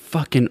like, "You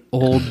fucking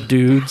old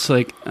dudes."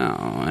 Like,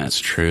 oh, that's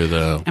true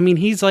though. I mean,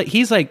 he's like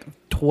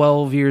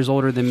 12 years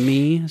older than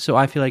me, so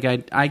I feel like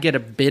I get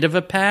a bit of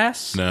a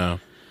pass. No,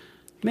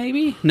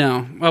 maybe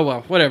no. Oh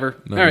well, whatever.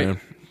 No, all right.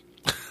 Man.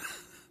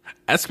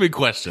 Ask me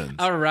questions.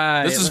 All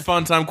right. This is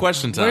fun time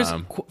question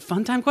time.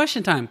 Fun time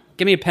question time.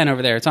 Give me a pen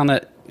over there. It's on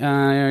the...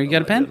 you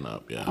got a pen?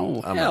 Up, yeah.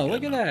 Oh, hell,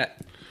 look at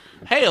that.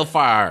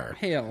 Hailfire.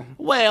 Hail.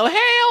 Well,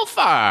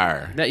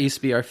 hailfire. That used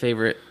to be our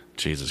favorite.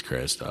 Jesus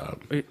Christ,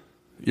 stop. You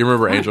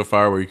remember Angel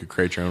Fire where you could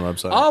create your own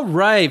website? All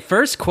right,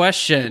 first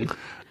question.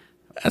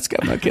 That's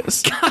got my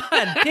kiss.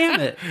 God damn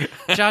it.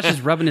 Josh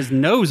is rubbing his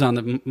nose on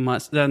the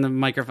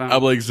microphone.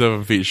 I'm like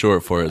 7 feet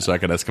short for it, so I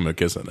can ask him a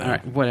kiss on that. All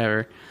right,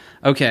 whatever.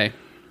 Okay.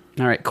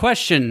 All right,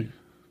 question.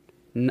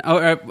 I'm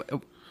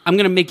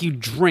going to make you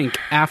drink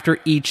after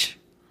each.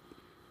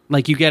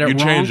 Like you get it wrong.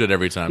 You change it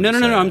every time. No.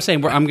 I'm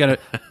saying I'm going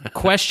to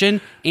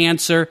question,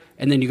 answer,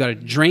 and then you got to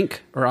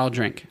drink or I'll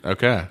drink.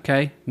 Okay.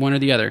 Okay? One or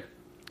the other.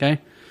 Okay?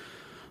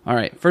 All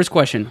right, first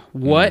question.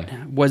 What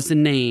was the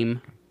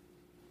name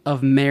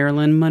of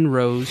Marilyn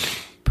Monroe's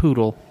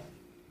poodle?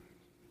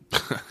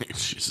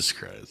 Jesus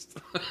Christ.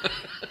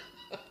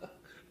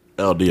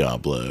 El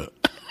Diablo.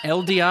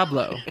 El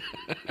Diablo.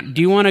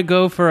 Do you want to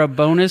go for a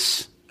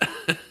bonus? Do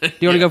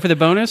you want to go for the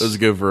bonus? Let's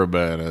go for a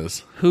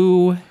bonus.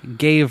 Who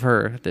gave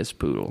her this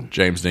poodle?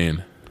 James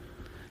Dean.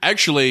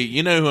 Actually,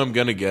 you know who I'm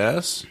going to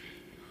guess?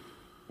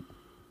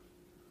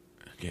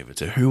 Gave it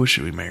to who was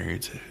she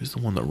married to? Who's the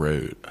one that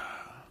wrote?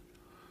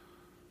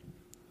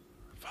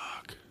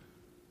 Fuck.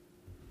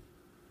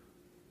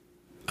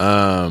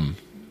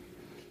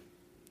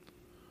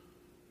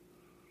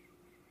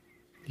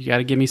 You got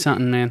to give me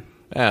something, man.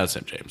 That's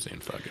him, James Dean.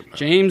 Fuck it.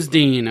 James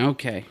Dean.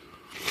 Okay.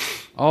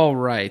 All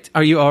right.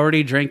 Are you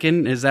already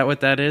drinking? Is that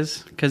what that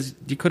is? Because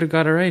you could have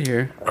got it right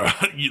here.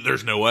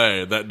 There's no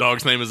way. That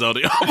dog's name is El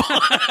Diablo.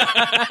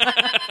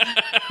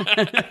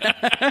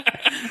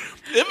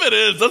 If it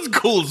is, that's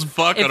cool as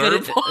fuck on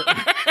her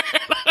part.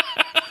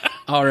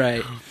 All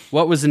right.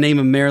 What was the name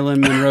of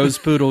Marilyn Monroe's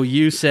poodle?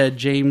 You said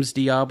James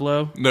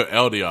Diablo? No,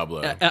 El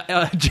Diablo.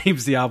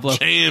 James Diablo.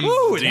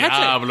 James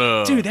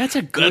Diablo. That's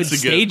a good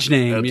stage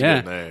name. That's yeah.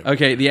 a good name.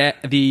 Okay,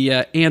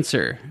 the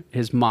answer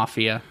is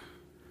Mafia.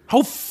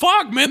 Oh,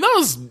 fuck, man. That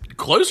was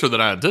closer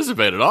than I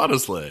anticipated,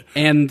 honestly.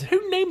 And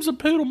who names a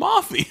poodle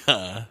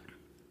Mafia?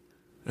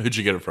 Who'd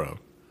you get it from?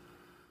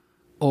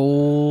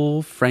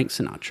 Old Frank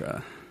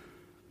Sinatra.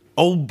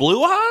 Old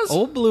Blue Eyes?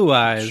 Old Blue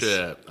Eyes.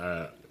 Shit. All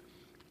right.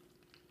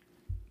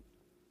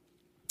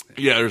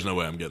 Yeah, there's no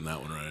way I'm getting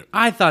that one right.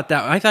 I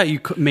thought you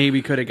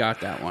maybe could have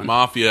got that one.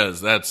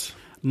 That's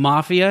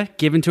Mafia,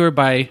 given to her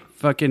by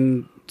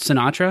fucking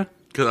Sinatra.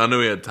 Because I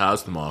knew he had ties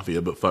to the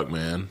Mafia, but fuck,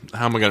 man.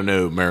 How am I going to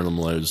know Marilyn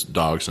Monroe's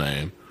dog's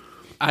name?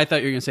 I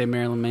thought you were going to say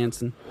Marilyn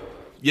Manson.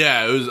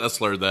 Yeah, it was. I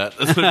slurred that.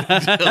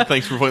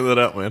 Thanks for pointing that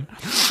out, man.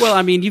 Well,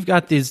 I mean, you've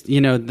got these,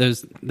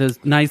 those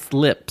nice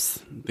lips.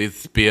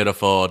 These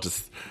beautiful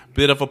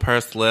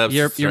pursed lips.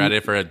 Your- Ready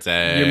for a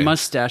day. Your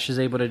mustache is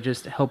able to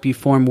just help you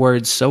form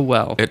words so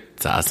well. It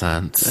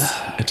doesn't.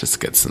 It just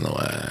gets in the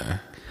way.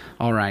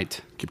 All right.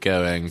 Keep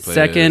going, please.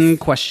 Second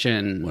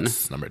question.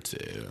 What's number 2?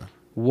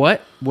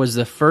 What was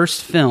the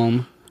first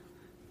film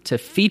to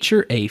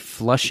feature a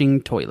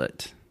flushing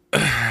toilet?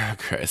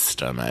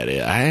 Christ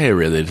almighty. I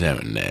really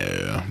don't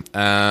know.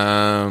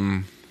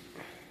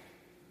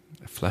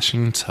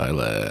 Flushing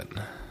toilet.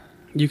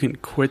 You can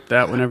quit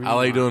that whenever you I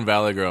like want. doing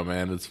Valley Girl,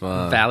 man. It's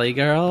fun. Valley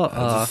Girl?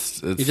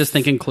 You're just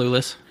thinking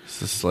Clueless? It's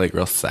just like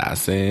real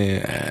sassy.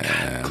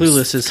 And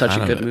Clueless is such a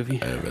kind good of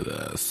movie. Over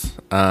this.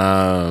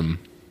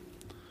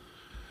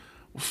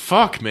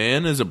 Fuck,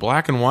 man. Is it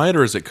black and white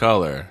or is it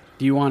color?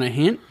 Do you want a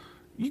hint?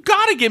 You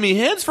gotta give me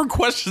hints for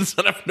questions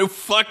that have no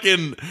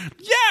fucking...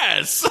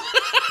 Yes!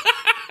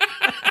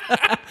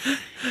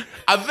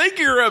 I think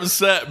you're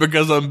upset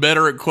because I'm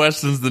better at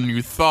questions than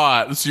you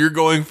thought, so you're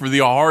going for the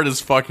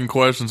hardest fucking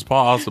questions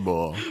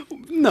possible.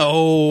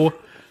 No.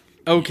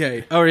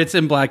 Okay. Or it's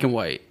in black and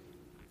white.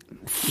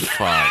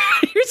 Fuck.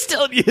 You're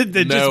still...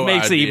 That just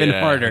makes it even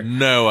harder.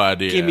 No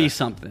idea. Give me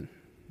something.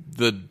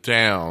 The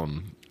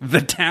Down.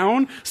 The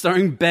Town?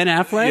 Starring Ben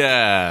Affleck?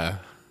 Yeah.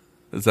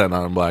 Is that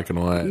not in black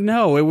and white?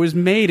 No, it was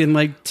made in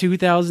like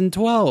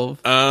 2012.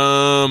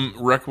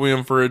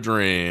 Requiem for a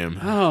Dream.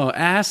 Oh,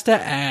 Ass to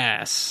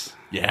Ass.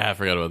 Yeah, I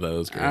forgot about that. That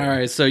was great. All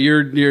right, so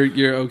you're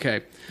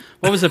okay.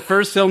 What was the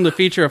first film to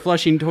feature a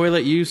flushing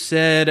toilet? You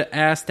said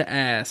Ass to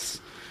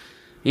Ass.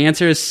 The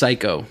answer is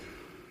Psycho.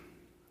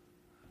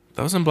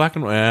 That was in black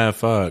and white. Yeah,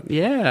 fuck.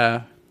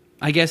 Yeah.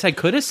 I guess I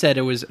could have said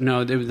it was...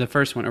 No, it was the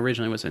first one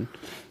originally was in...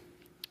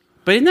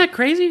 But isn't that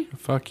crazy?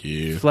 Fuck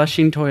you.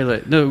 Flushing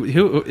toilet. No,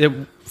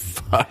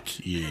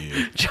 Fuck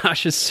you.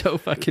 Josh is so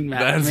fucking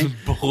mad at That's me.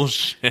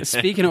 bullshit.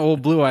 Speaking of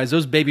old blue eyes,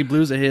 those baby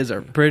blues of his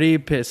are pretty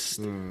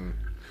pissed.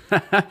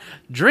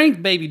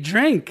 Drink, baby,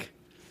 drink.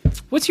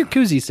 What's your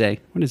koozie say?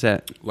 What is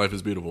that? Life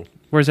is beautiful.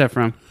 Where's that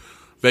from?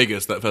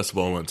 Vegas, that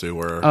festival I went to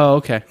where Oh,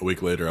 okay. a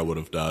week later I would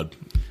have died.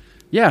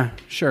 Yeah,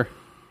 sure.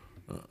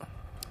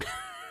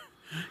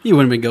 You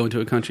wouldn't have been going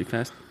to a country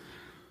fest.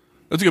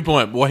 That's a good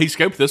point. Well, he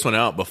scoped this one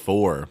out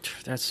before,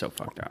 That's so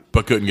fucked up.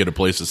 but couldn't get a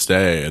place to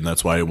stay, and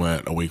that's why he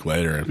went a week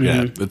later. And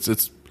yeah,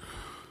 it's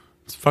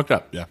fucked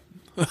up. Yeah,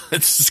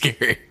 it's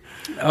scary.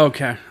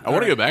 Okay. I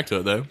want to go back to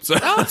it though. So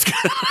it's good.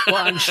 Well,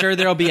 I'm sure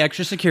there'll be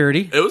extra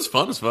security. It was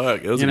fun as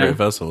fuck. It was a great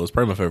festival. It was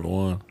probably my favorite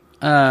one.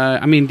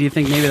 I mean, do you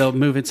think maybe they'll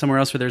move it somewhere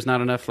else where there's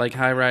not enough like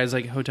high-rise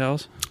like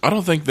hotels? I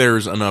don't think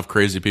there's enough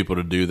crazy people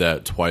to do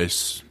that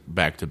twice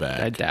back to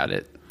back. I doubt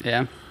it.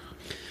 Yeah.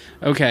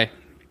 Okay.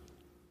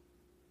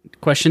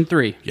 Question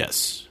 3.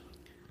 Yes.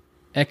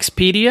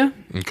 Expedia,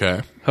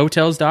 Okay.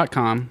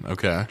 Hotels.com,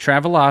 Okay.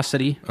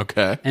 Travelocity,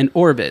 Okay. and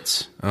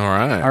Orbitz All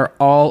right. are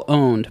all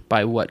owned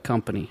by what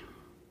company?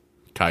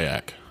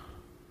 Kayak.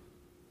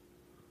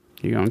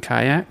 You on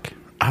Kayak?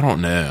 I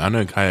don't know. I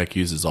know Kayak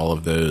uses all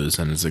of those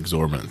and it's an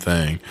exorbitant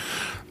thing.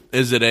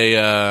 Is it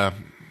a...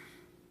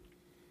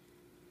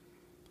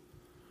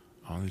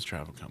 all these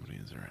travel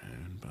companies are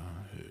owned by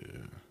who?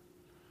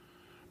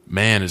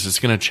 Man, is this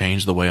going to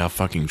change the way I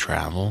fucking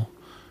travel?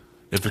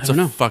 If it's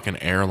a fucking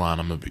airline,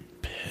 I'm going to be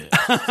pissed.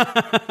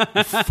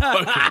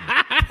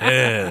 Fucking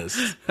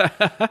pissed.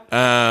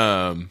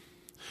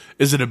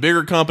 Is it a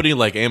bigger company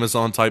like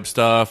Amazon type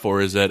stuff,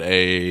 or is it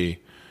a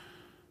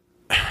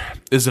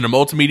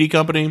multimedia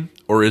company,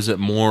 or is it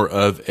more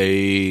of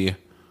a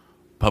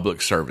public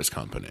service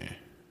company?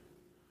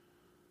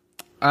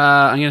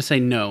 I'm going to say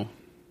no.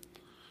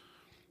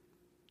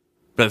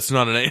 That's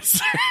not an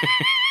answer.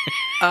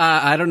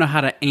 I don't know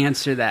how to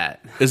answer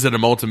that. Is it a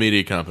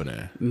multimedia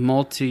company?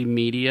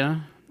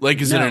 Multimedia? Like,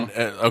 is No. it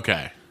an...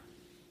 okay.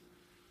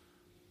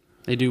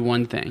 They do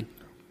one thing.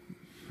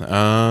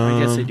 I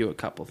guess they do a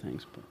couple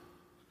things. But.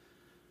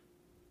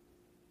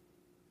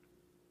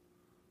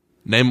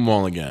 Name them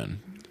all again.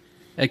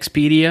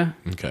 Expedia,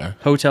 Okay.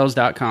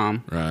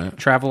 Hotels.com, Right.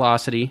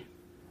 Travelocity,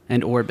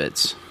 and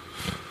Orbitz.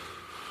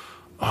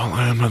 All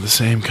owned by the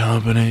same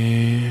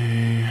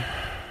company.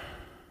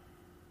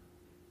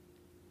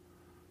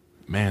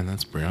 Man,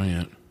 that's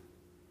brilliant.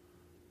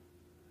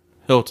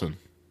 Hilton.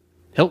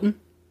 Hilton?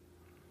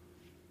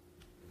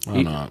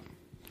 Why not?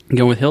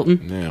 Go with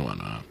Hilton? Yeah, why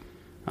not?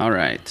 All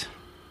right.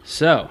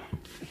 So,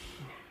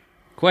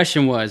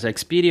 question was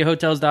Expedia,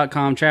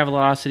 Hotels.com,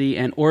 Travelocity,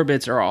 and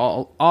Orbitz are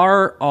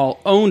all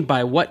owned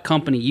by what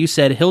company? You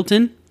said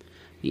Hilton.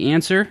 The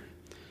answer,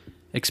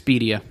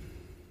 Expedia.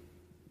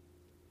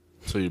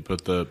 So you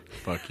put the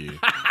fuck you.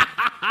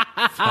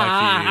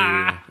 Fuck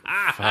you.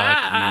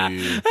 Fuck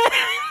you.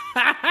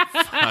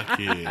 Fuck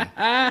you.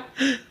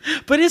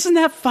 But isn't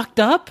that fucked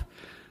up?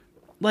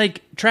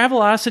 Like,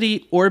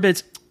 Travelocity,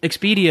 Orbitz,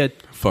 Expedia,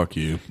 Fuck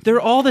you. they're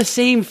all the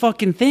same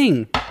fucking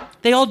thing.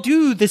 They all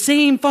do the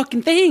same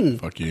fucking thing.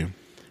 Fuck you.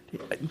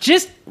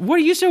 What are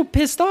you so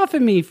pissed off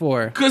at me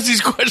for? Because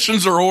these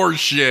questions are horse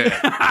shit.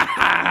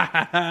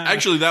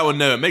 Actually, that one,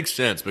 no, it makes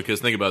sense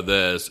because think about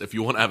this. If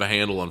you want to have a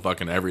handle on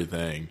fucking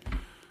everything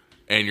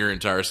and your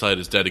entire site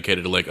is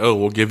dedicated to like, oh,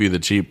 we'll give you the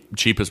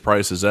cheapest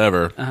prices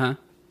ever. Uh-huh.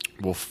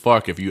 Well,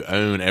 fuck, if you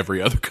own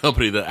every other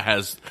company that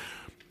has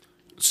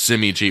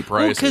semi-cheap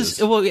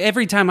prices. Well,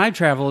 every time I've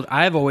traveled,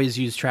 I've always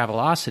used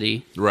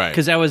Travelocity. Right.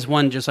 Because that was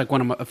one just like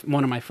one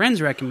of my friends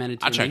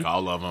recommended to me. I check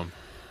all of them.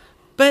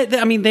 But,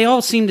 I mean, they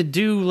all seem to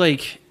do,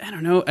 like, I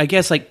don't know, I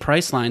guess, like,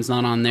 Priceline's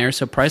not on there,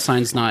 so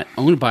Priceline's not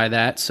owned by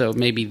that, so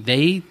maybe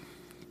they...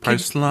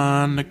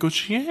 Priceline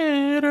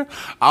negotiator.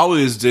 I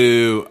always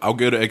do, I'll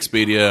go to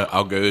Expedia,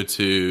 I'll go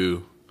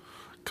to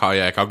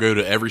Kayak, I'll go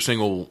to every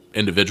single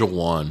individual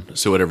one,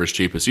 so whatever's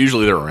cheapest.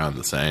 Usually they're around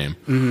the same.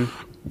 Mm-hmm.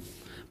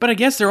 But I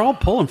guess they're all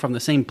pulling from the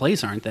same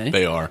place, aren't they?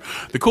 They are.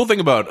 The cool thing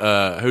about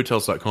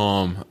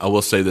Hotels.com, I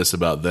will say this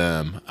about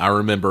them. I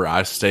remember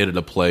I stayed at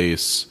a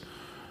place...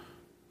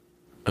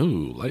 Oh,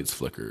 lights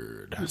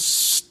flickered.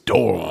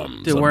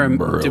 Storms. Dude, we're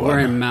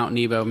in Mount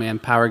Nebo, man.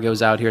 Power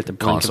goes out here at the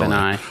blink of an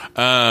eye.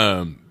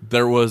 I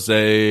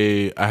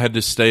had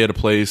to stay at a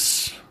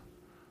place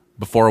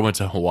before I went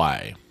to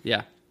Hawaii.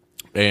 Yeah.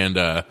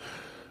 And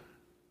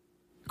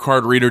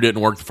card reader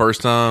didn't work the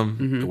first time.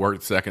 Mm-hmm. It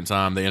worked the second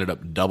time. They ended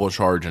up double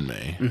charging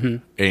me. Mm-hmm.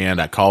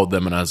 And I called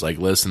them and I was like,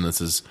 listen,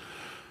 this is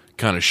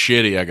kind of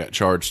shitty. I got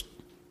charged.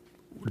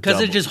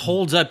 Because it just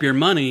holds up your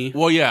money.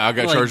 Well, yeah, I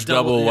got charged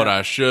double what yeah.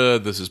 I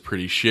should. This is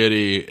pretty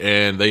shitty.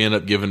 And they end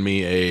up giving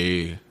me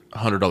a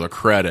 $100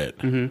 credit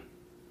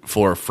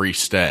for a free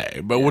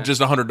stay. But with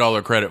just a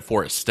 $100 credit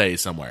for a stay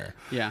somewhere.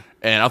 Yeah.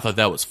 And I thought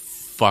that was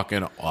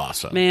fucking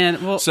awesome.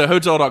 Man, well... So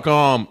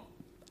Hotel.com,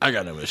 I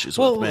got no issues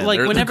with, man. Like,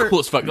 they're the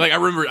coolest fuck. Like, I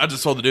remember, I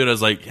just told the dude, I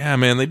was like, yeah,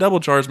 man, they double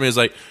charged me. It's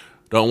like,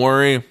 don't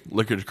worry.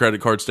 Look at your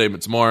credit card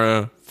statement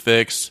tomorrow.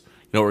 Fixed. You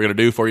know what we're going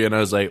to do for you? And I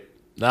was like,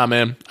 nah,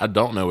 man, I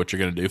don't know what you're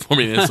going to do for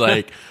me. And it's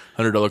like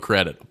 $100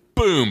 credit.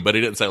 Boom. But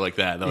he didn't say it like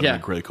that. That would have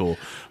been really cool.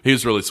 He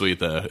was really sweet,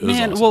 though. It was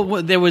awesome.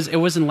 Well, it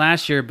wasn't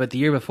last year, but the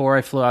year before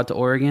I flew out to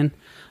Oregon.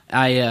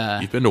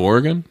 You've been to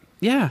Oregon?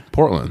 Yeah.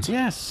 Portland?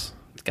 Yes.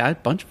 It's got a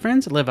bunch of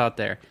friends that live out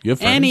there. You have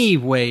friends?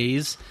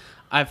 Anyways,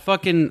 I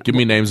fucking... Give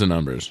me names and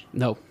numbers.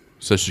 No.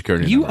 Social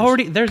Security You numbers.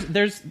 already...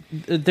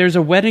 There's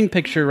a wedding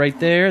picture right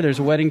there. There's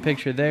a wedding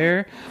picture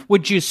there.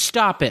 Would you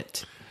stop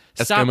it?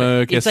 Stop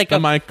Eskimo, it. kiss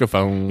the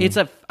microphone.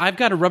 I've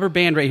got a rubber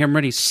band right here. I'm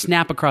ready to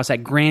snap across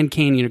that Grand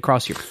Canyon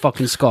across your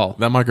fucking skull.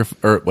 That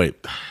microphone... Wait.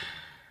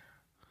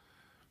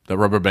 That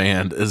rubber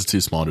band is too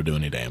small to do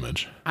any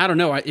damage. I don't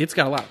know. It's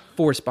got a lot of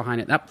force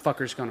behind it. That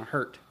fucker's going to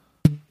hurt.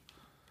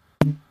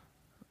 All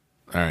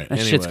right. That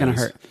shit's going to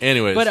hurt.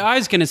 Anyways. What I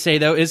was going to say,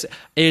 though, is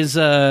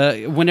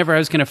whenever I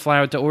was going to fly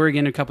out to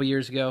Oregon a couple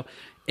years ago,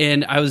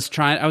 and I was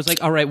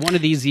like, all right, one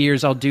of these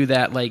years I'll do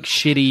that, like,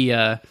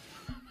 shitty...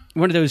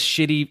 one of those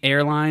shitty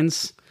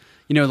airlines,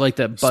 you know, like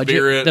the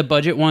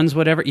budget ones,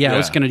 whatever. Yeah, I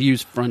was going to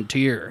use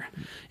Frontier.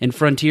 And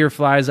Frontier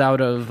flies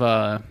out of,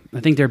 I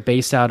think they're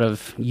based out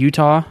of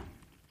Utah.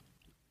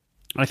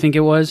 I think it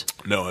was.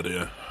 No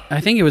idea.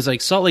 I think it was like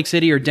Salt Lake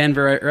City or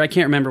Denver, or I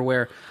can't remember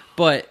where.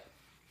 But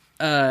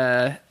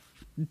they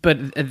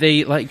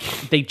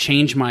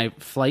changed my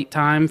flight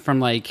time from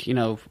like, you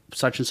know,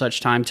 such and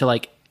such time to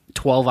like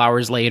 12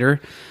 hours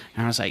later.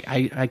 And I was like,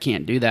 I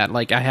can't do that.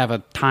 Like, I have a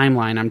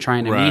timeline I'm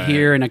trying to meet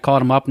here. And I called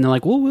them up, and they're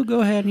like, well, we'll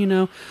go ahead, you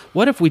know.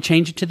 What if we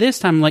change it to this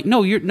time? I'm like,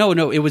 no.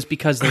 It was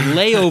because the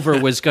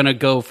layover was going to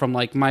go from,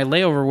 like, my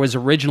layover was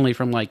originally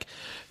from, like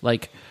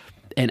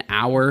an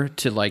hour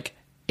to, like,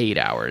 8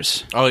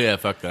 hours. Oh, yeah,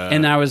 fuck that.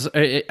 And it was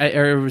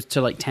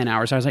to, like, 10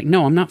 hours. I was like,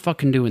 no, I'm not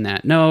fucking doing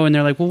that. No. And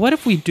they're like, well, what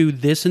if we do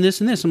this and this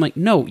and this? I'm like,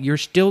 no, you're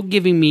still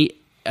giving me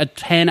a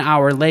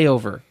 10-hour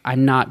layover.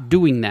 I'm not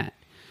doing that.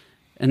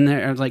 And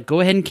they're like, go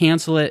ahead and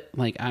cancel it.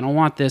 Like, I don't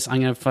want this.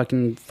 I'm going to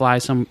fucking fly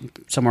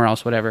somewhere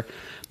else, whatever.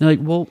 They're like,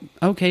 well,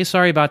 okay,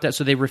 sorry about that.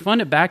 So they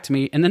refund it back to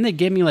me, and then they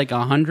give me like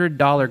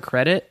 $100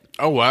 credit.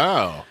 Oh,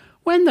 wow.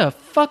 When the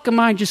fuck am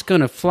I just going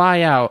to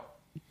fly out?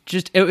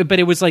 But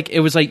it was like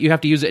you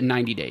have to use it in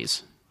 90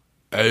 days.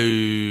 Oh.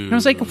 And I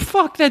was like,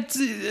 fuck that.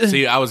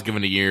 See, I was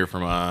given a year for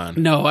mine.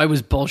 No, I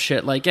was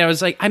bullshit. Like, I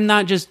was like, I'm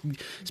not just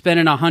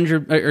spending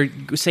 $100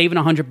 or saving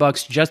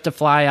 $100 just to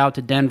fly out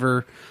to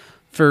Denver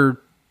for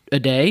a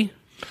day.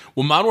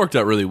 Well, mine worked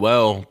out really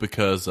well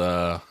because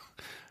I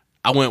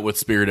went with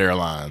Spirit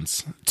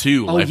Airlines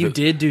to. Oh, you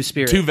did do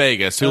Spirit to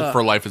Vegas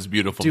for Life is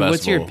Beautiful. Dude, festival.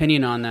 What's your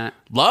opinion on that?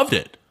 Loved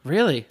it.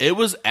 Really? It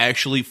was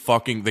actually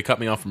fucking. They cut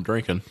me off from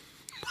drinking.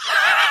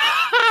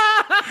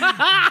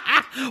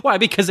 Why?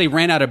 Because they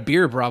ran out of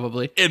beer,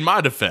 probably. In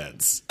my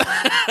defense,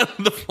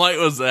 the flight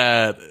was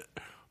at.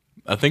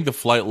 I think the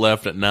flight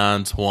left at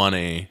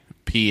 9:20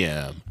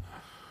 p.m.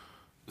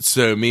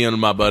 So me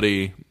and my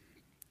buddy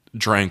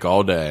drank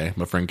all day.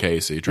 My friend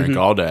Casey drank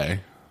all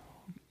day.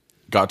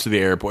 Got to the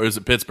airport. It was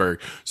at Pittsburgh.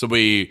 So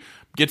we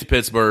get to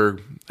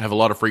Pittsburgh, have a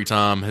lot of free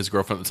time. His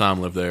girlfriend at the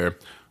time lived there.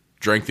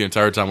 Drank the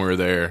entire time we were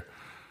there.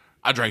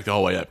 I drank the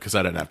whole way up because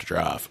I didn't have to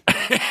drive.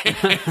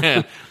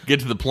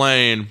 Get to the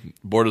plane,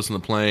 board us on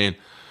the plane.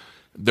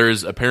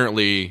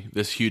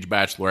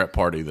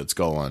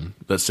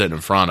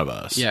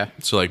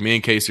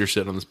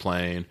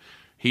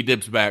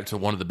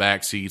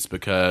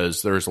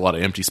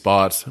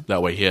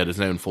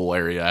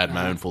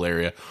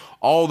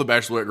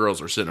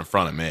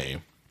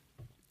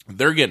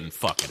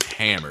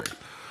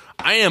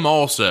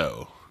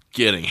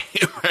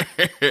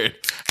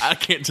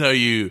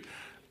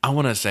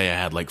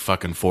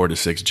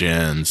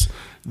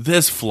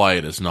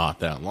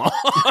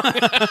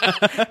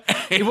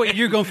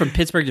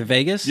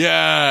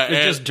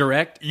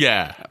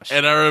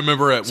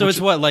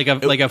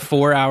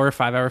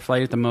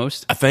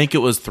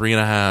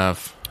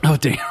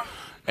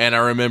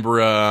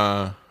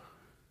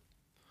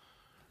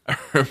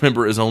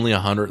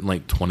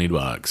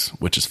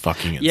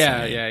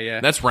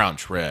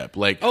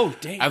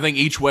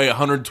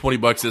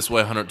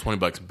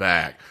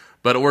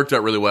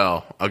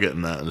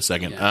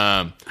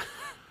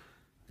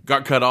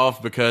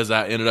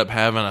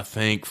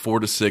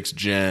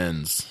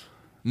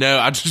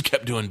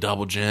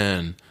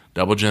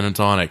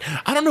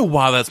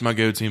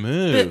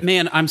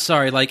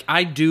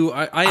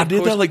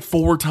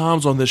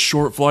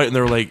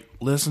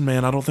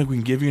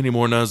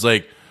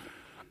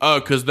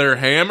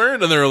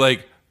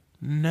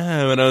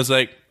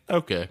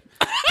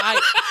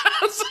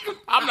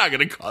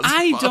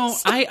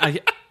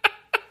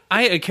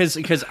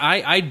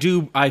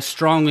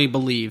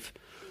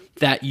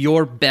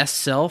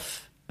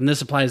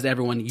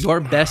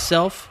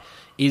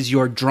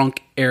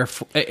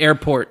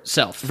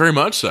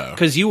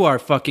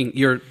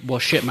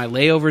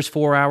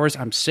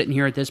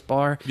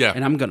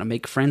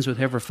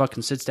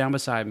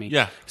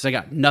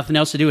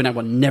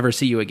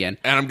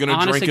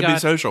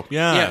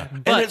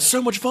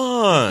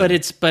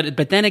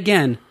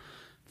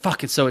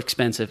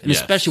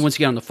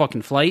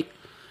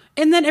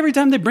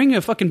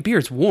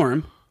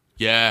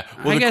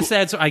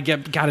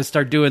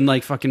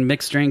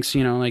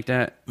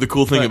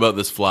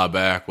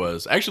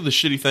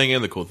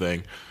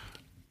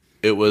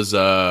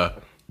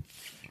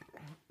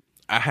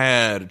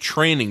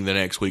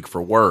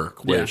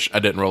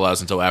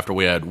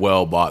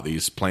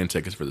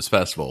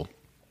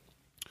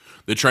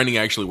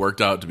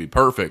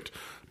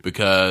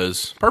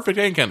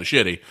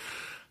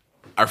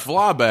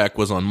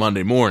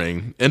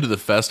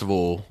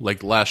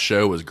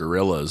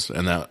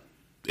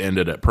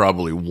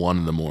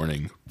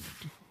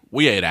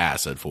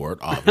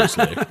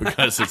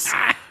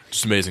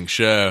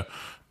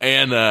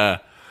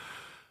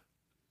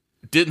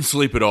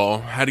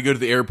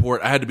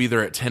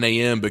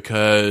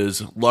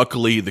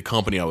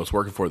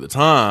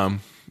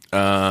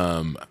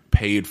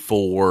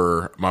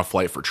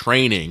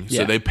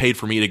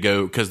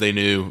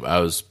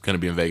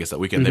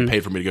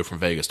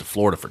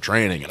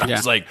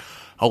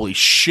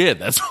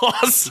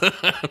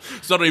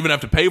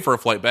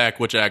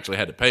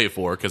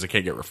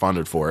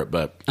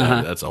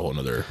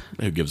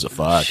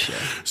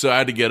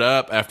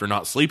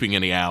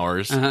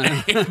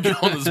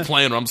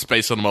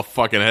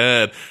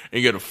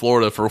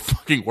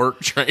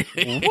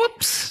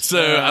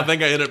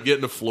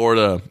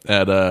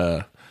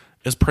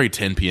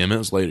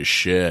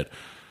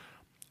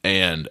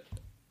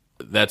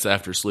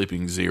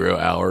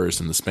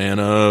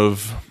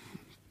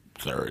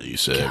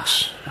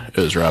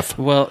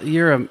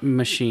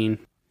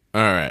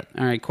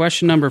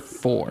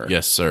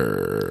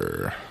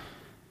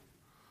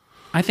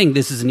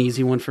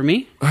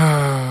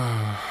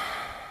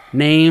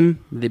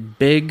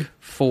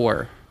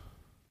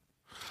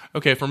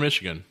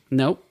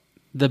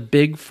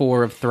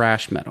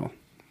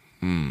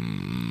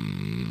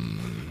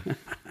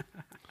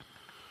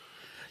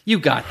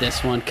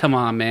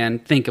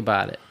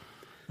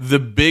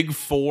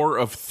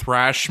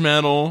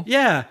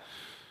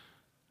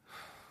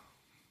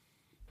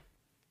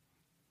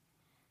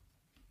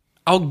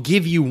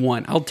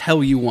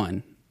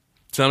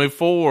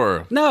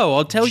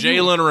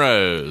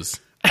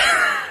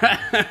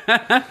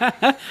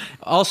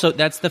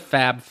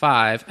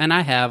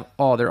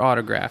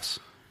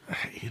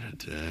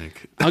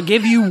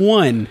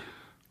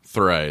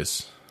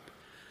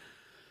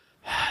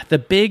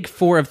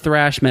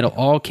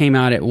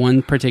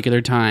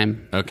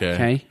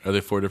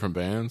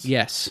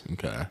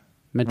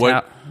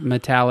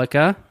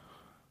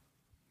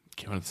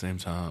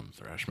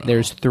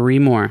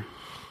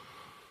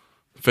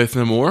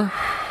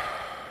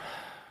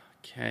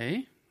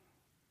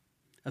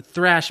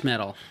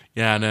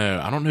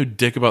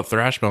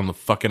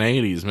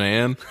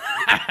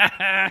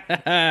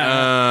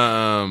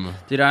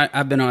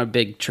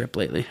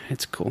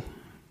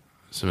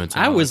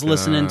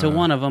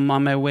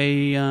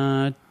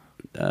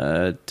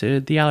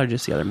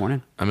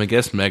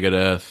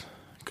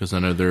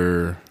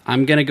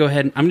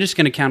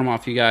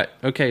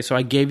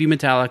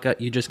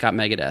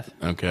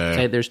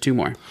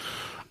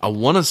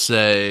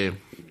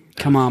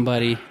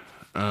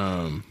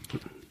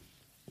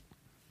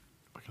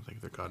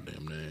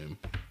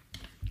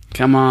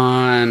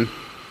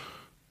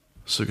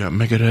 So we got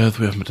Megadeth,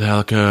 we have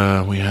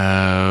Metallica, we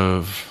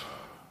have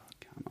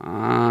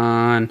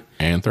On.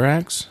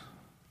 Anthrax.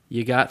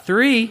 You got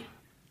 3.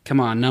 Come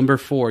on, number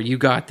 4. You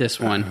got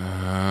this one.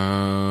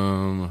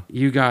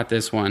 You got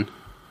this one.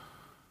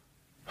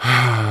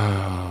 Anthrax.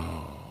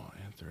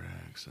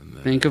 And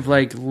then Think of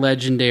like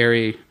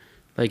legendary,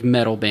 like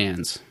metal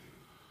bands.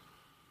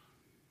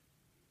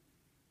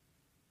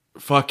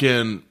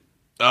 fucking.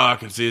 Oh, I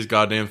can see his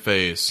goddamn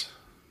face.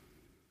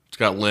 It's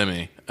got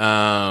Lemmy.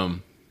 I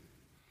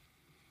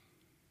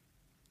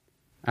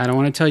don't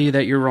want to tell you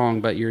that you're wrong,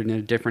 but you're in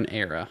a different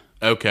era.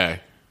 Okay.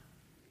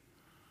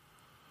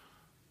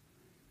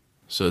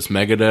 So it's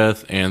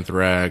Megadeth,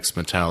 Anthrax,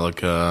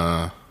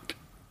 Metallica,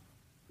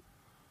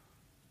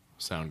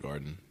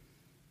 Soundgarden.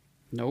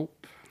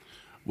 Nope.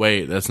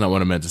 Wait, that's not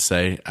what I meant to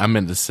say. I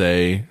meant to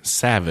say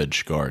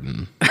Savage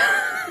Garden.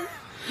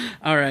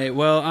 All right.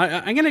 Well,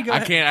 I'm gonna go. I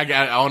can't.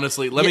 I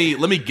honestly. Let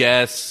me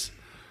guess.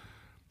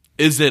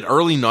 Is it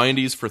early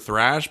 '90s for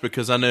thrash?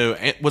 Because I know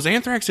was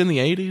Anthrax in the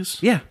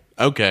 '80s. Yeah.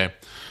 Okay.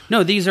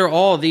 No, these are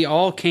all. They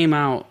all came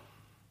out.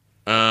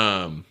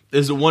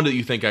 Is it one that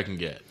you think I can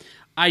get?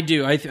 I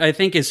do. I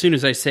think as soon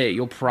as I say it,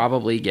 you'll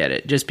probably get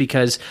it. Just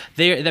because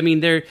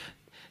they're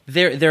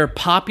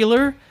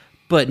popular,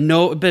 but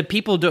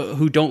people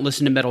who don't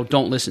listen to metal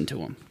don't listen to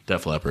them.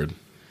 Def Leppard.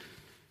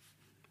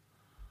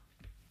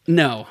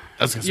 No,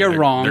 I was gonna say you're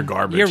wrong. They're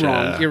garbage. You're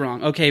yeah. wrong. You're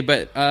wrong. Okay,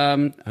 but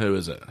Who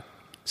is it?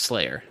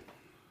 Slayer.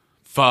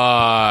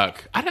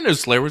 Fuck. I didn't know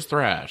Slayer was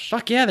thrash.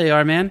 Fuck yeah, they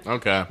are, man.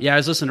 Okay. Yeah, I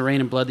was listening to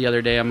Rain and Blood the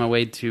other day on my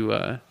way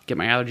to get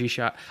my allergy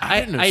shot. I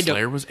didn't know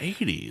Slayer was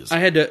 80s. I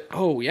had to.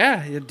 Oh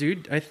yeah,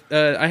 dude.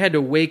 I had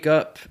to wake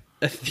up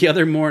the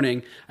other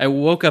morning. I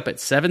woke up at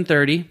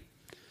 7:30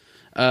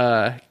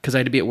 because I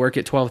had to be at work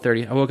at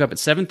 12:30. I woke up at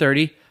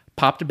 7:30,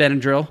 popped a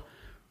Benadryl,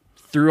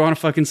 threw on a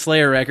fucking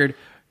Slayer record,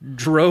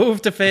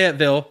 drove to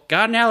Fayetteville,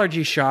 got an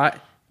allergy shot.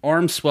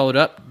 Arm swelled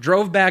up,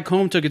 drove back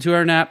home, took a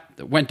 2-hour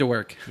nap, went to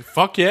work.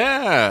 Fuck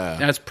yeah.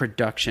 That's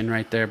production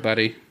right there,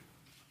 buddy.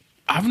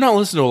 I've not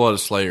listened to a lot of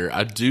Slayer.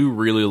 I do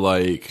really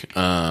like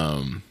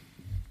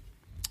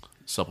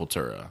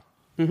Sepultura.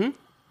 Mm-hmm.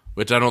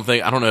 Which I don't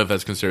know if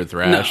that's considered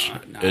thrash.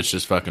 No. It's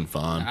just fucking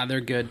fun. Nah, they're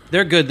good.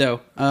 They're good,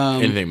 though.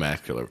 Anything Max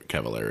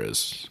Cavalera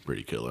is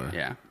pretty killer.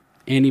 Yeah.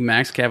 Andy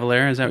Max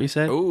Cavalera, is that what you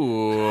said?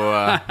 Ooh.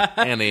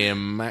 Andy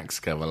Max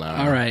Cavalera.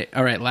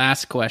 All right.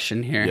 Last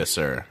question here. Yes,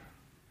 sir.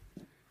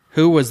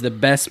 Who was the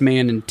best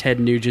man in Ted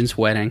Nugent's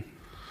wedding?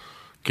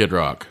 Kid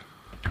Rock.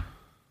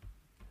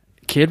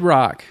 Kid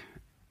Rock.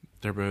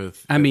 They're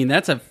both... I mean,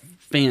 that's a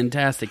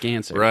fantastic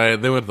answer. Right,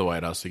 they went to the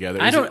White House together.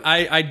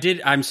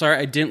 I'm sorry,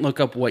 I didn't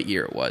look up what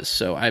year it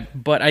was,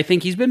 but I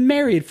think he's been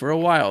married for a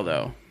while,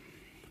 though.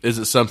 Is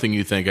it something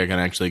you think I can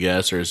actually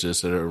guess, or is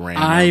this a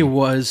random... I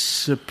was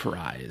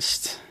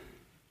surprised.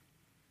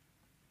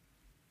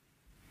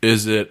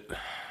 Is it...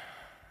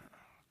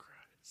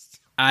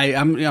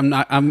 I'm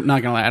not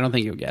gonna lie, I don't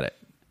think you'll get it.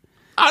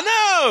 I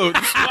know!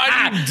 That's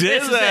why you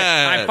did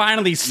that! I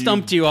finally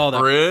stumped you all the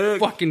prick.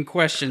 fucking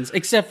questions.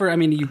 Except for, I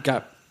mean, you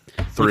got...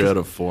 3 out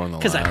of 4 in the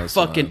last Because I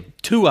fucking... one.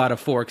 2 out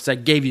of 4, because I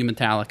gave you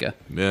Metallica.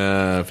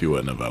 Yeah, if you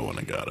wouldn't have, I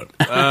wouldn't have got it.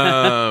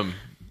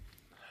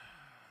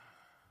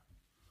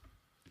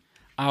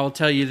 I'll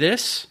tell you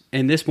this,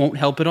 and this won't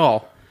help at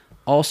all.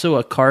 Also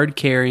a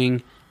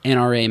card-carrying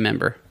NRA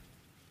member.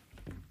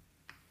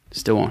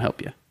 Still won't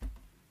help you.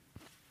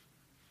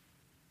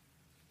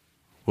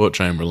 Wilt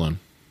Chamberlain.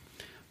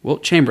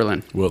 Wilt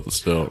Chamberlain. Wilt the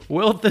Stilt.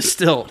 Wilt the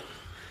Stilt.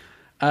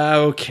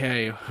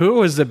 Okay. Who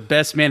was the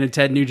best man at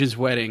Ted Nugent's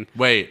wedding?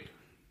 Wait.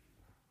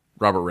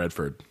 Robert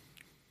Redford.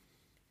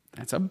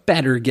 That's a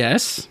better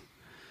guess.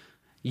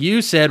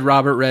 You said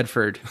Robert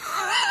Redford.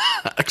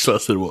 Actually, I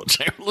said Wilt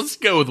Chamberlain. Let's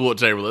go with Wilt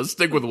Chamberlain. Let's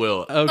stick with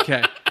Wilt.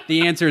 Okay.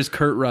 The answer is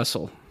Kurt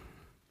Russell.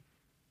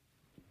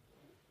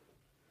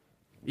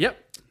 Yep.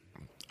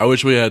 I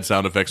wish we had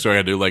sound effects so I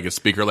could do like a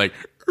speaker like...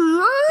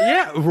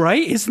 Yeah,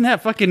 right? Isn't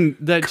that fucking...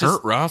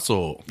 Kurt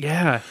Russell.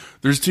 Yeah.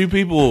 There's 2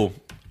 people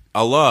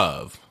I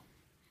love.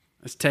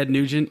 It's Ted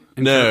Nugent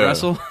and Kurt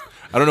Russell?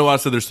 I don't know why I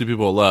said there's 2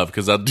 people I love,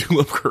 because I do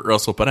love Kurt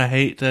Russell, but I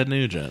hate Ted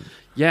Nugent.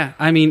 Yeah,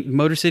 I mean,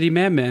 Motor City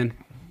Madman.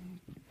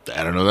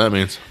 I don't know what that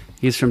means.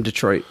 He's from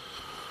Detroit.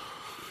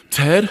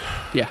 Ted?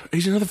 Yeah.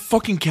 He's another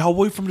fucking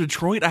cowboy from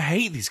Detroit? I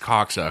hate these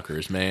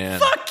cocksuckers, man.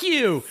 Fuck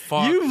you!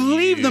 Fuck you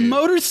leave you. the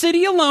Motor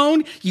City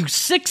alone, you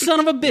sick son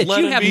of a bitch. Let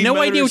you him have be no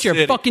Motor idea what you're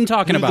City. fucking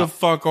talking Who about. the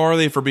fuck are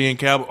they for being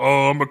cowboy?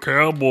 Oh, I'm a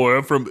cowboy.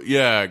 I'm from...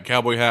 Yeah,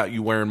 cowboy hat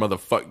you wearing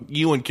motherfucker.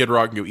 You and Kid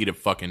Rock can go eat a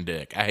fucking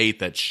dick. I hate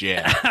that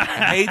shit. I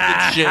hate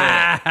that shit.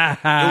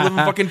 You live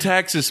in fucking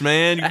Texas,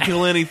 man. You can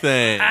kill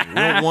anything. We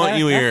don't want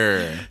you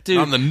here. Dude.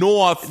 I'm the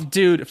North.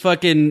 Dude,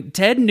 fucking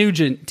Ted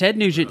Nugent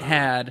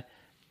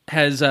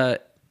has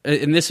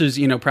and this was,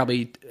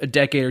 probably a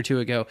decade or 2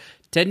 ago.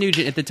 Ted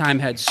Nugent at the time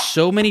had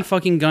so many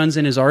fucking guns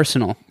in his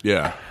arsenal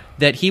Yeah.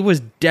 that he was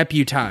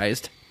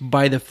deputized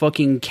by the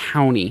fucking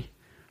county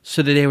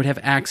so that they would have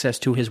access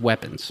to his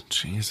weapons.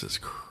 Jesus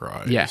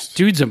Christ. Yeah,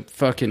 dude's a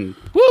fucking...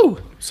 Woo!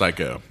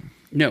 Psycho.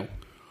 No.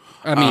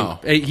 I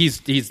mean, he's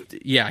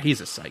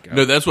a psycho.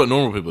 No, that's what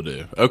normal people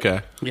do.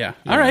 Okay. Yeah.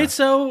 All right.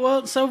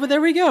 So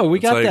there we go. We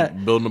got like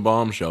that. Building a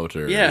bomb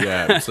shelter.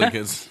 Yeah. It's like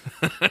it's.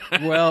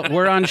 Well,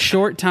 we're on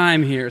short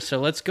time here, so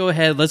let's go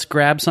ahead. Let's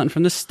grab something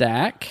from the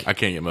stack. I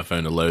can't get my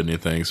phone to load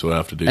anything, so I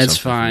have to do That's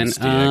something.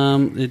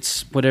 fine.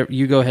 It's whatever.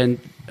 You go ahead.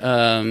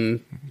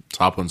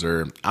 Top ones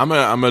are. I'm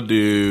gonna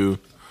do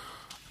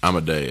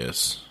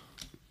Amadeus.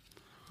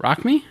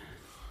 Rock me.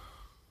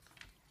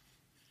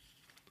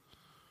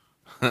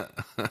 We're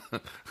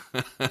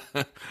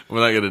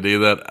not gonna do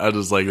that. I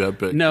just like that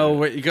pick. No,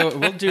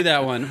 we'll do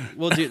that one.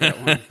 We'll do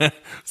that one.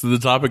 So the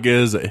topic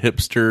is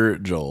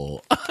hipster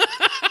Joel.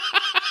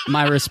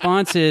 My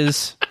response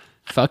is,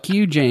 fuck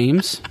you,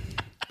 James.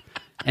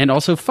 And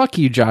also, fuck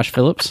you, Josh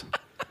Phillips.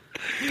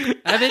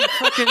 I've been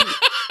fucking...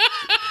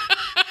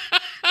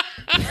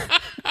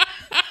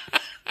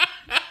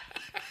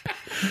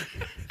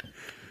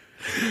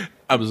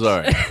 I'm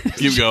sorry.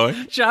 Keep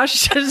going.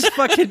 Josh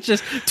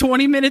just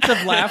 20 minutes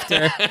of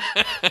laughter.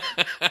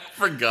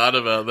 Forgot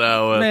about that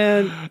one.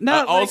 Man.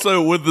 No,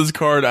 also, with this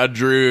card, I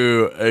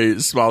drew a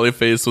smiley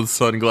face with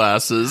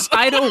sunglasses.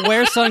 I don't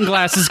wear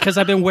sunglasses because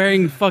I've been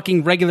wearing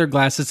fucking regular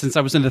glasses since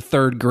I was in the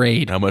 3rd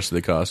grade. How much do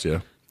they cost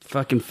you?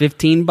 Fucking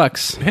 $15.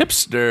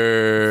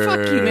 Hipster.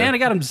 Fuck you, man. I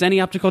got them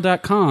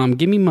zennyoptical.com.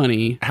 Give me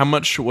money. How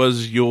much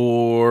was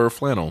your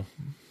flannel?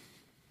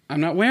 I'm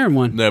not wearing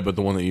one. No, but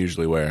the one that you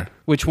usually wear.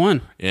 Which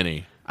one?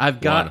 Any.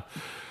 I've got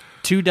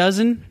 2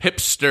 dozen.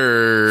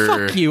 Hipster.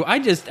 Fuck you. I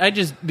just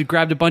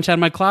grabbed a bunch out of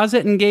my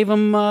closet and gave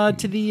them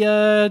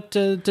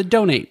to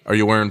donate. Are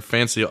you wearing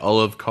fancy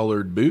olive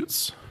colored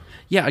boots?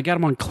 Yeah, I got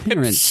them on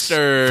clearance.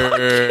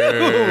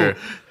 Hipster.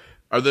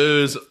 Are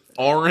those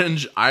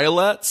orange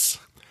eyelets?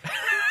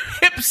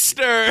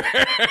 Hipster.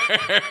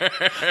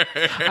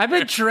 I've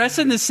been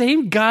dressing the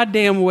same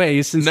goddamn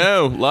way since.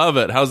 No, love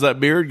it. How's that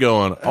beard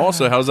going?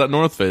 Also, how's that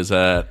North Face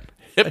hat?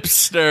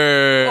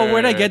 Hipster. Oh,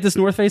 where'd I get this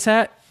North Face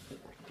hat?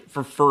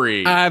 For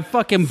free. I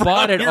fucking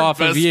bought it your off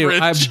of best you.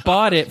 friend, I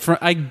bought it from.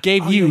 I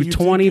gave you you did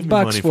 $20 give me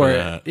money for for it.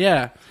 that.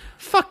 Yeah.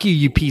 Fuck you,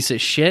 you piece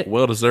of shit.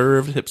 Well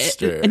deserved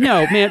hipster.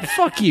 No, man,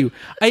 fuck you.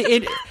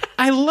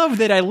 I love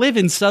that I live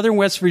in southern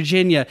West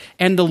Virginia,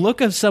 and the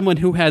look of someone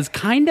who has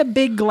kind of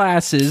big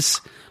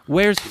glasses,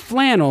 wears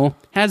flannel,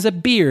 has a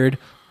beard,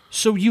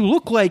 so you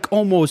look like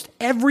almost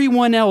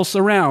everyone else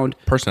around.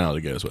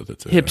 Personality goes with it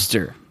too.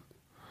 Hipster.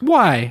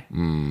 Why?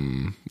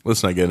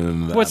 Let's not get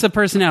into that. What's the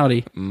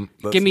personality?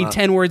 Give me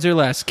 10 words or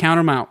less. Count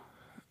them out.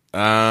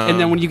 And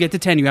then when you get to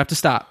 10, you have to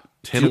stop.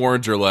 10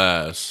 words or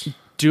less.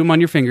 Do them on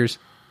your fingers.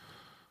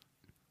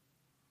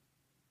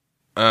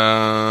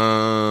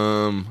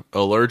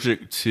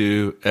 Allergic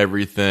to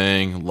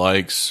everything,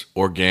 likes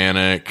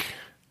organic,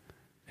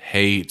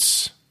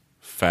 hates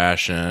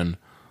fashion,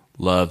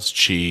 loves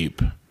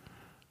cheap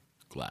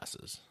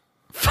glasses.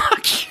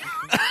 Fuck you.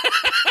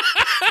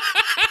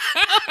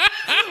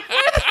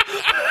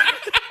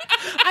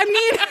 I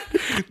mean,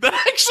 That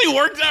actually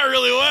worked out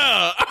really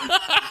well.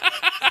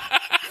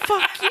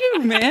 fuck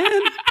you,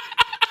 man.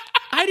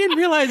 I didn't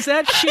realize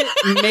that shit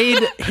made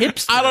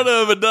hipster. I don't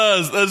know if it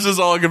does. That's just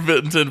all I can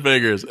fit in 10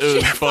 fingers. It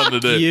was fun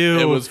to do. You.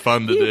 It was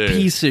fun to do.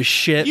 Piece of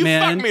shit, You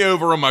man. fucked me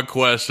over on my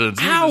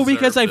questions. You How?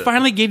 Because I deserved it.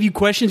 finally gave you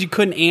questions you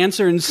couldn't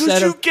answer instead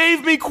Because you of...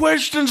 gave me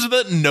questions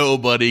that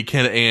nobody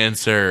can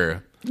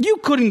answer. You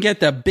couldn't get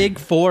the big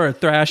 4 of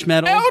thrash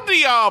metal. El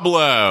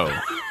Diablo!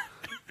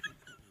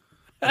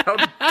 How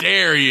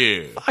dare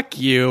you? Fuck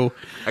you.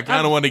 I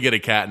kind of want to get a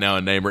cat now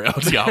and name her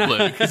El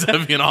Diablo because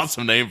that'd be an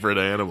awesome name for an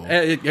animal.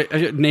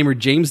 Name her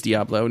James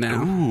Diablo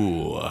now.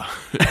 Ooh.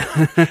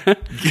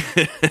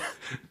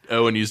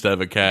 Owen used to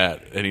have a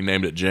cat and he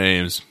named it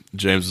James.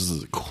 James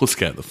was the coolest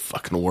cat in the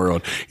fucking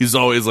world. He's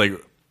always like,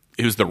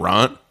 he was the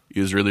runt. He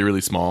was really,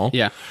 really small.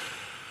 Yeah.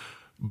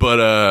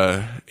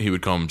 But he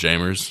would call him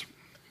Jamers.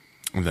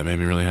 And that made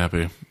me really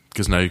happy.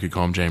 Because now you could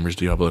call him Jamers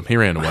Diablo. He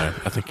ran away.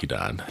 I think he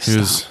died. He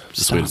was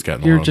the sweetest cat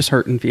in the You're world. just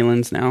hurting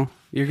feelings now.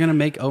 You're going to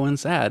make Owen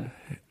sad.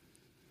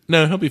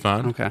 No, he'll be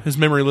fine. Okay. His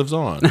memory lives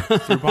on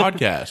through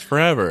podcast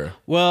forever.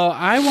 Well,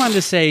 I wanted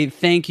to say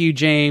thank you,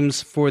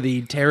 James, for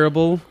the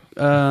terrible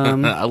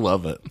I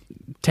love it.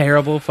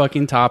 terrible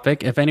fucking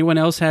topic. If anyone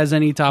else has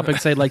any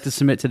topics they'd like to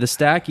submit to the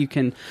stack, you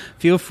can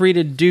feel free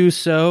to do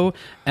so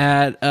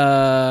at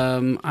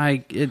Did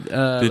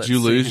you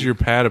lose your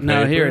pad of paper?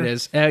 No, here it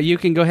is. You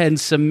can go ahead and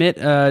submit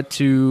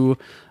to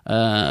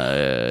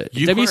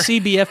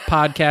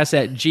WCBFpodcast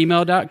at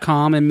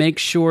gmail.com and make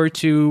sure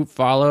to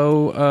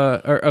follow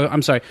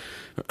I'm sorry.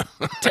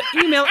 To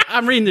email.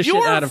 I'm reading this shit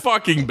You're out of.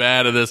 fucking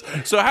bad at this.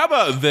 So how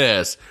about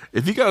this?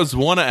 If you guys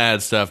want to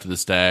add stuff to the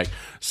stack,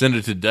 send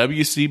it to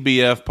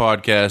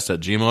WCBFpodcast at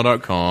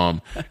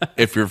gmail.com.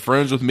 If you're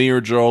friends with me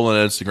or Joel on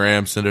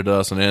Instagram, send it to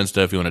us on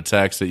Insta. If you want to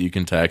text it, you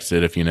can text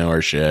it if you know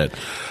our shit.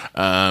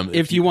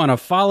 If you want to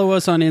follow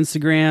us on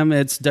Instagram,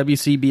 it's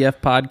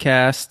WCBF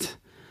Podcast.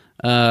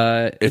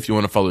 If you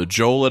want to follow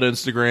Joel at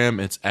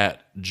Instagram, it's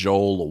at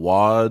Joel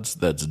Wads.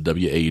 That's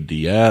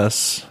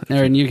WADS.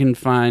 And you can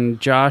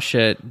find Josh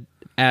at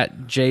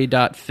at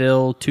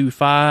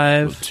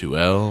j.phil25. With 2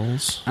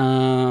 L's.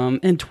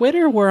 And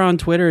Twitter, we're on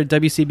Twitter at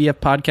WCBF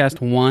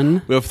Podcast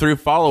 1. We have 3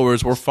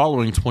 followers. We're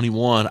following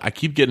 21. I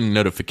keep getting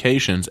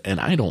notifications, and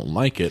I don't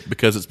like it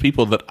because it's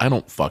people that I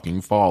don't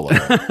fucking follow.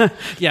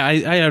 Yeah,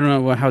 I don't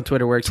know how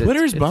Twitter works.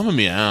 Twitter's bumming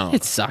me out.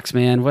 It sucks,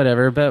 man.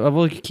 Whatever, but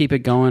we'll keep it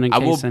going in I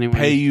case will anyone.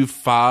 pay you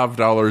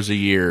 $5 a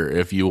year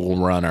if you will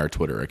run our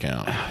Twitter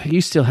account.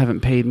 You still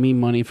haven't paid me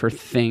money for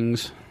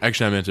things.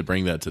 Actually, I meant to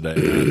bring that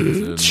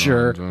today.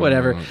 Sure,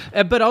 whatever.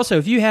 But also,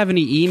 if you have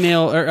any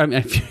email, or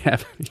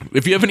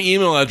if you have any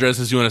email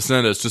addresses you want to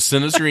send us, just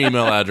send us your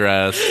email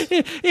address.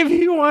 If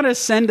you want to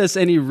send us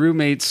any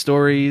roommate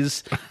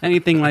stories,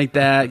 anything like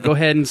that, go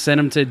ahead and send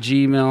them to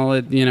Gmail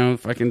at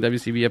fucking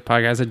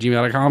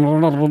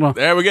WCBFpodcast@gmail.com.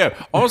 There we go.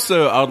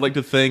 Also, I would like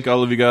to thank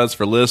all of you guys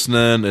for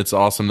listening. It's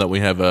awesome that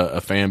we have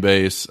a fan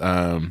base.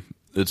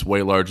 It's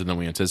way larger than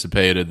we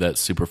anticipated.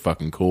 That's super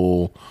fucking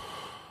cool.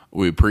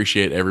 We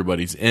appreciate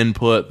everybody's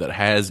input that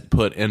has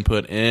put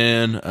input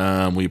in.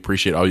 We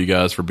appreciate all you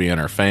guys for being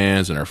our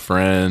fans and our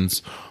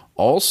friends.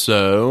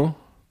 Also,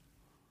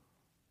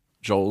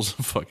 Joel's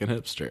a fucking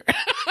hipster.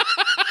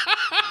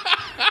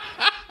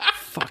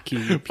 Fuck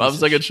you. 5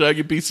 second chug,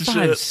 you piece of shit.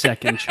 5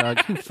 second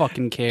chug. Who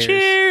fucking cares?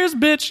 Cheers,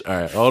 bitch. All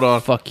right, hold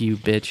on. Fuck you,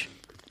 bitch.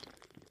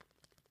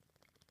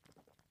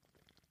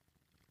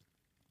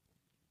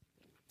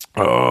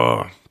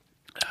 Oh.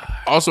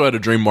 Also had a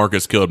dream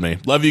Marcus killed me.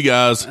 Love you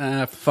guys.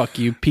 Fuck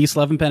you. Peace,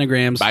 love, and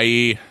pentagrams.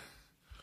 Bye.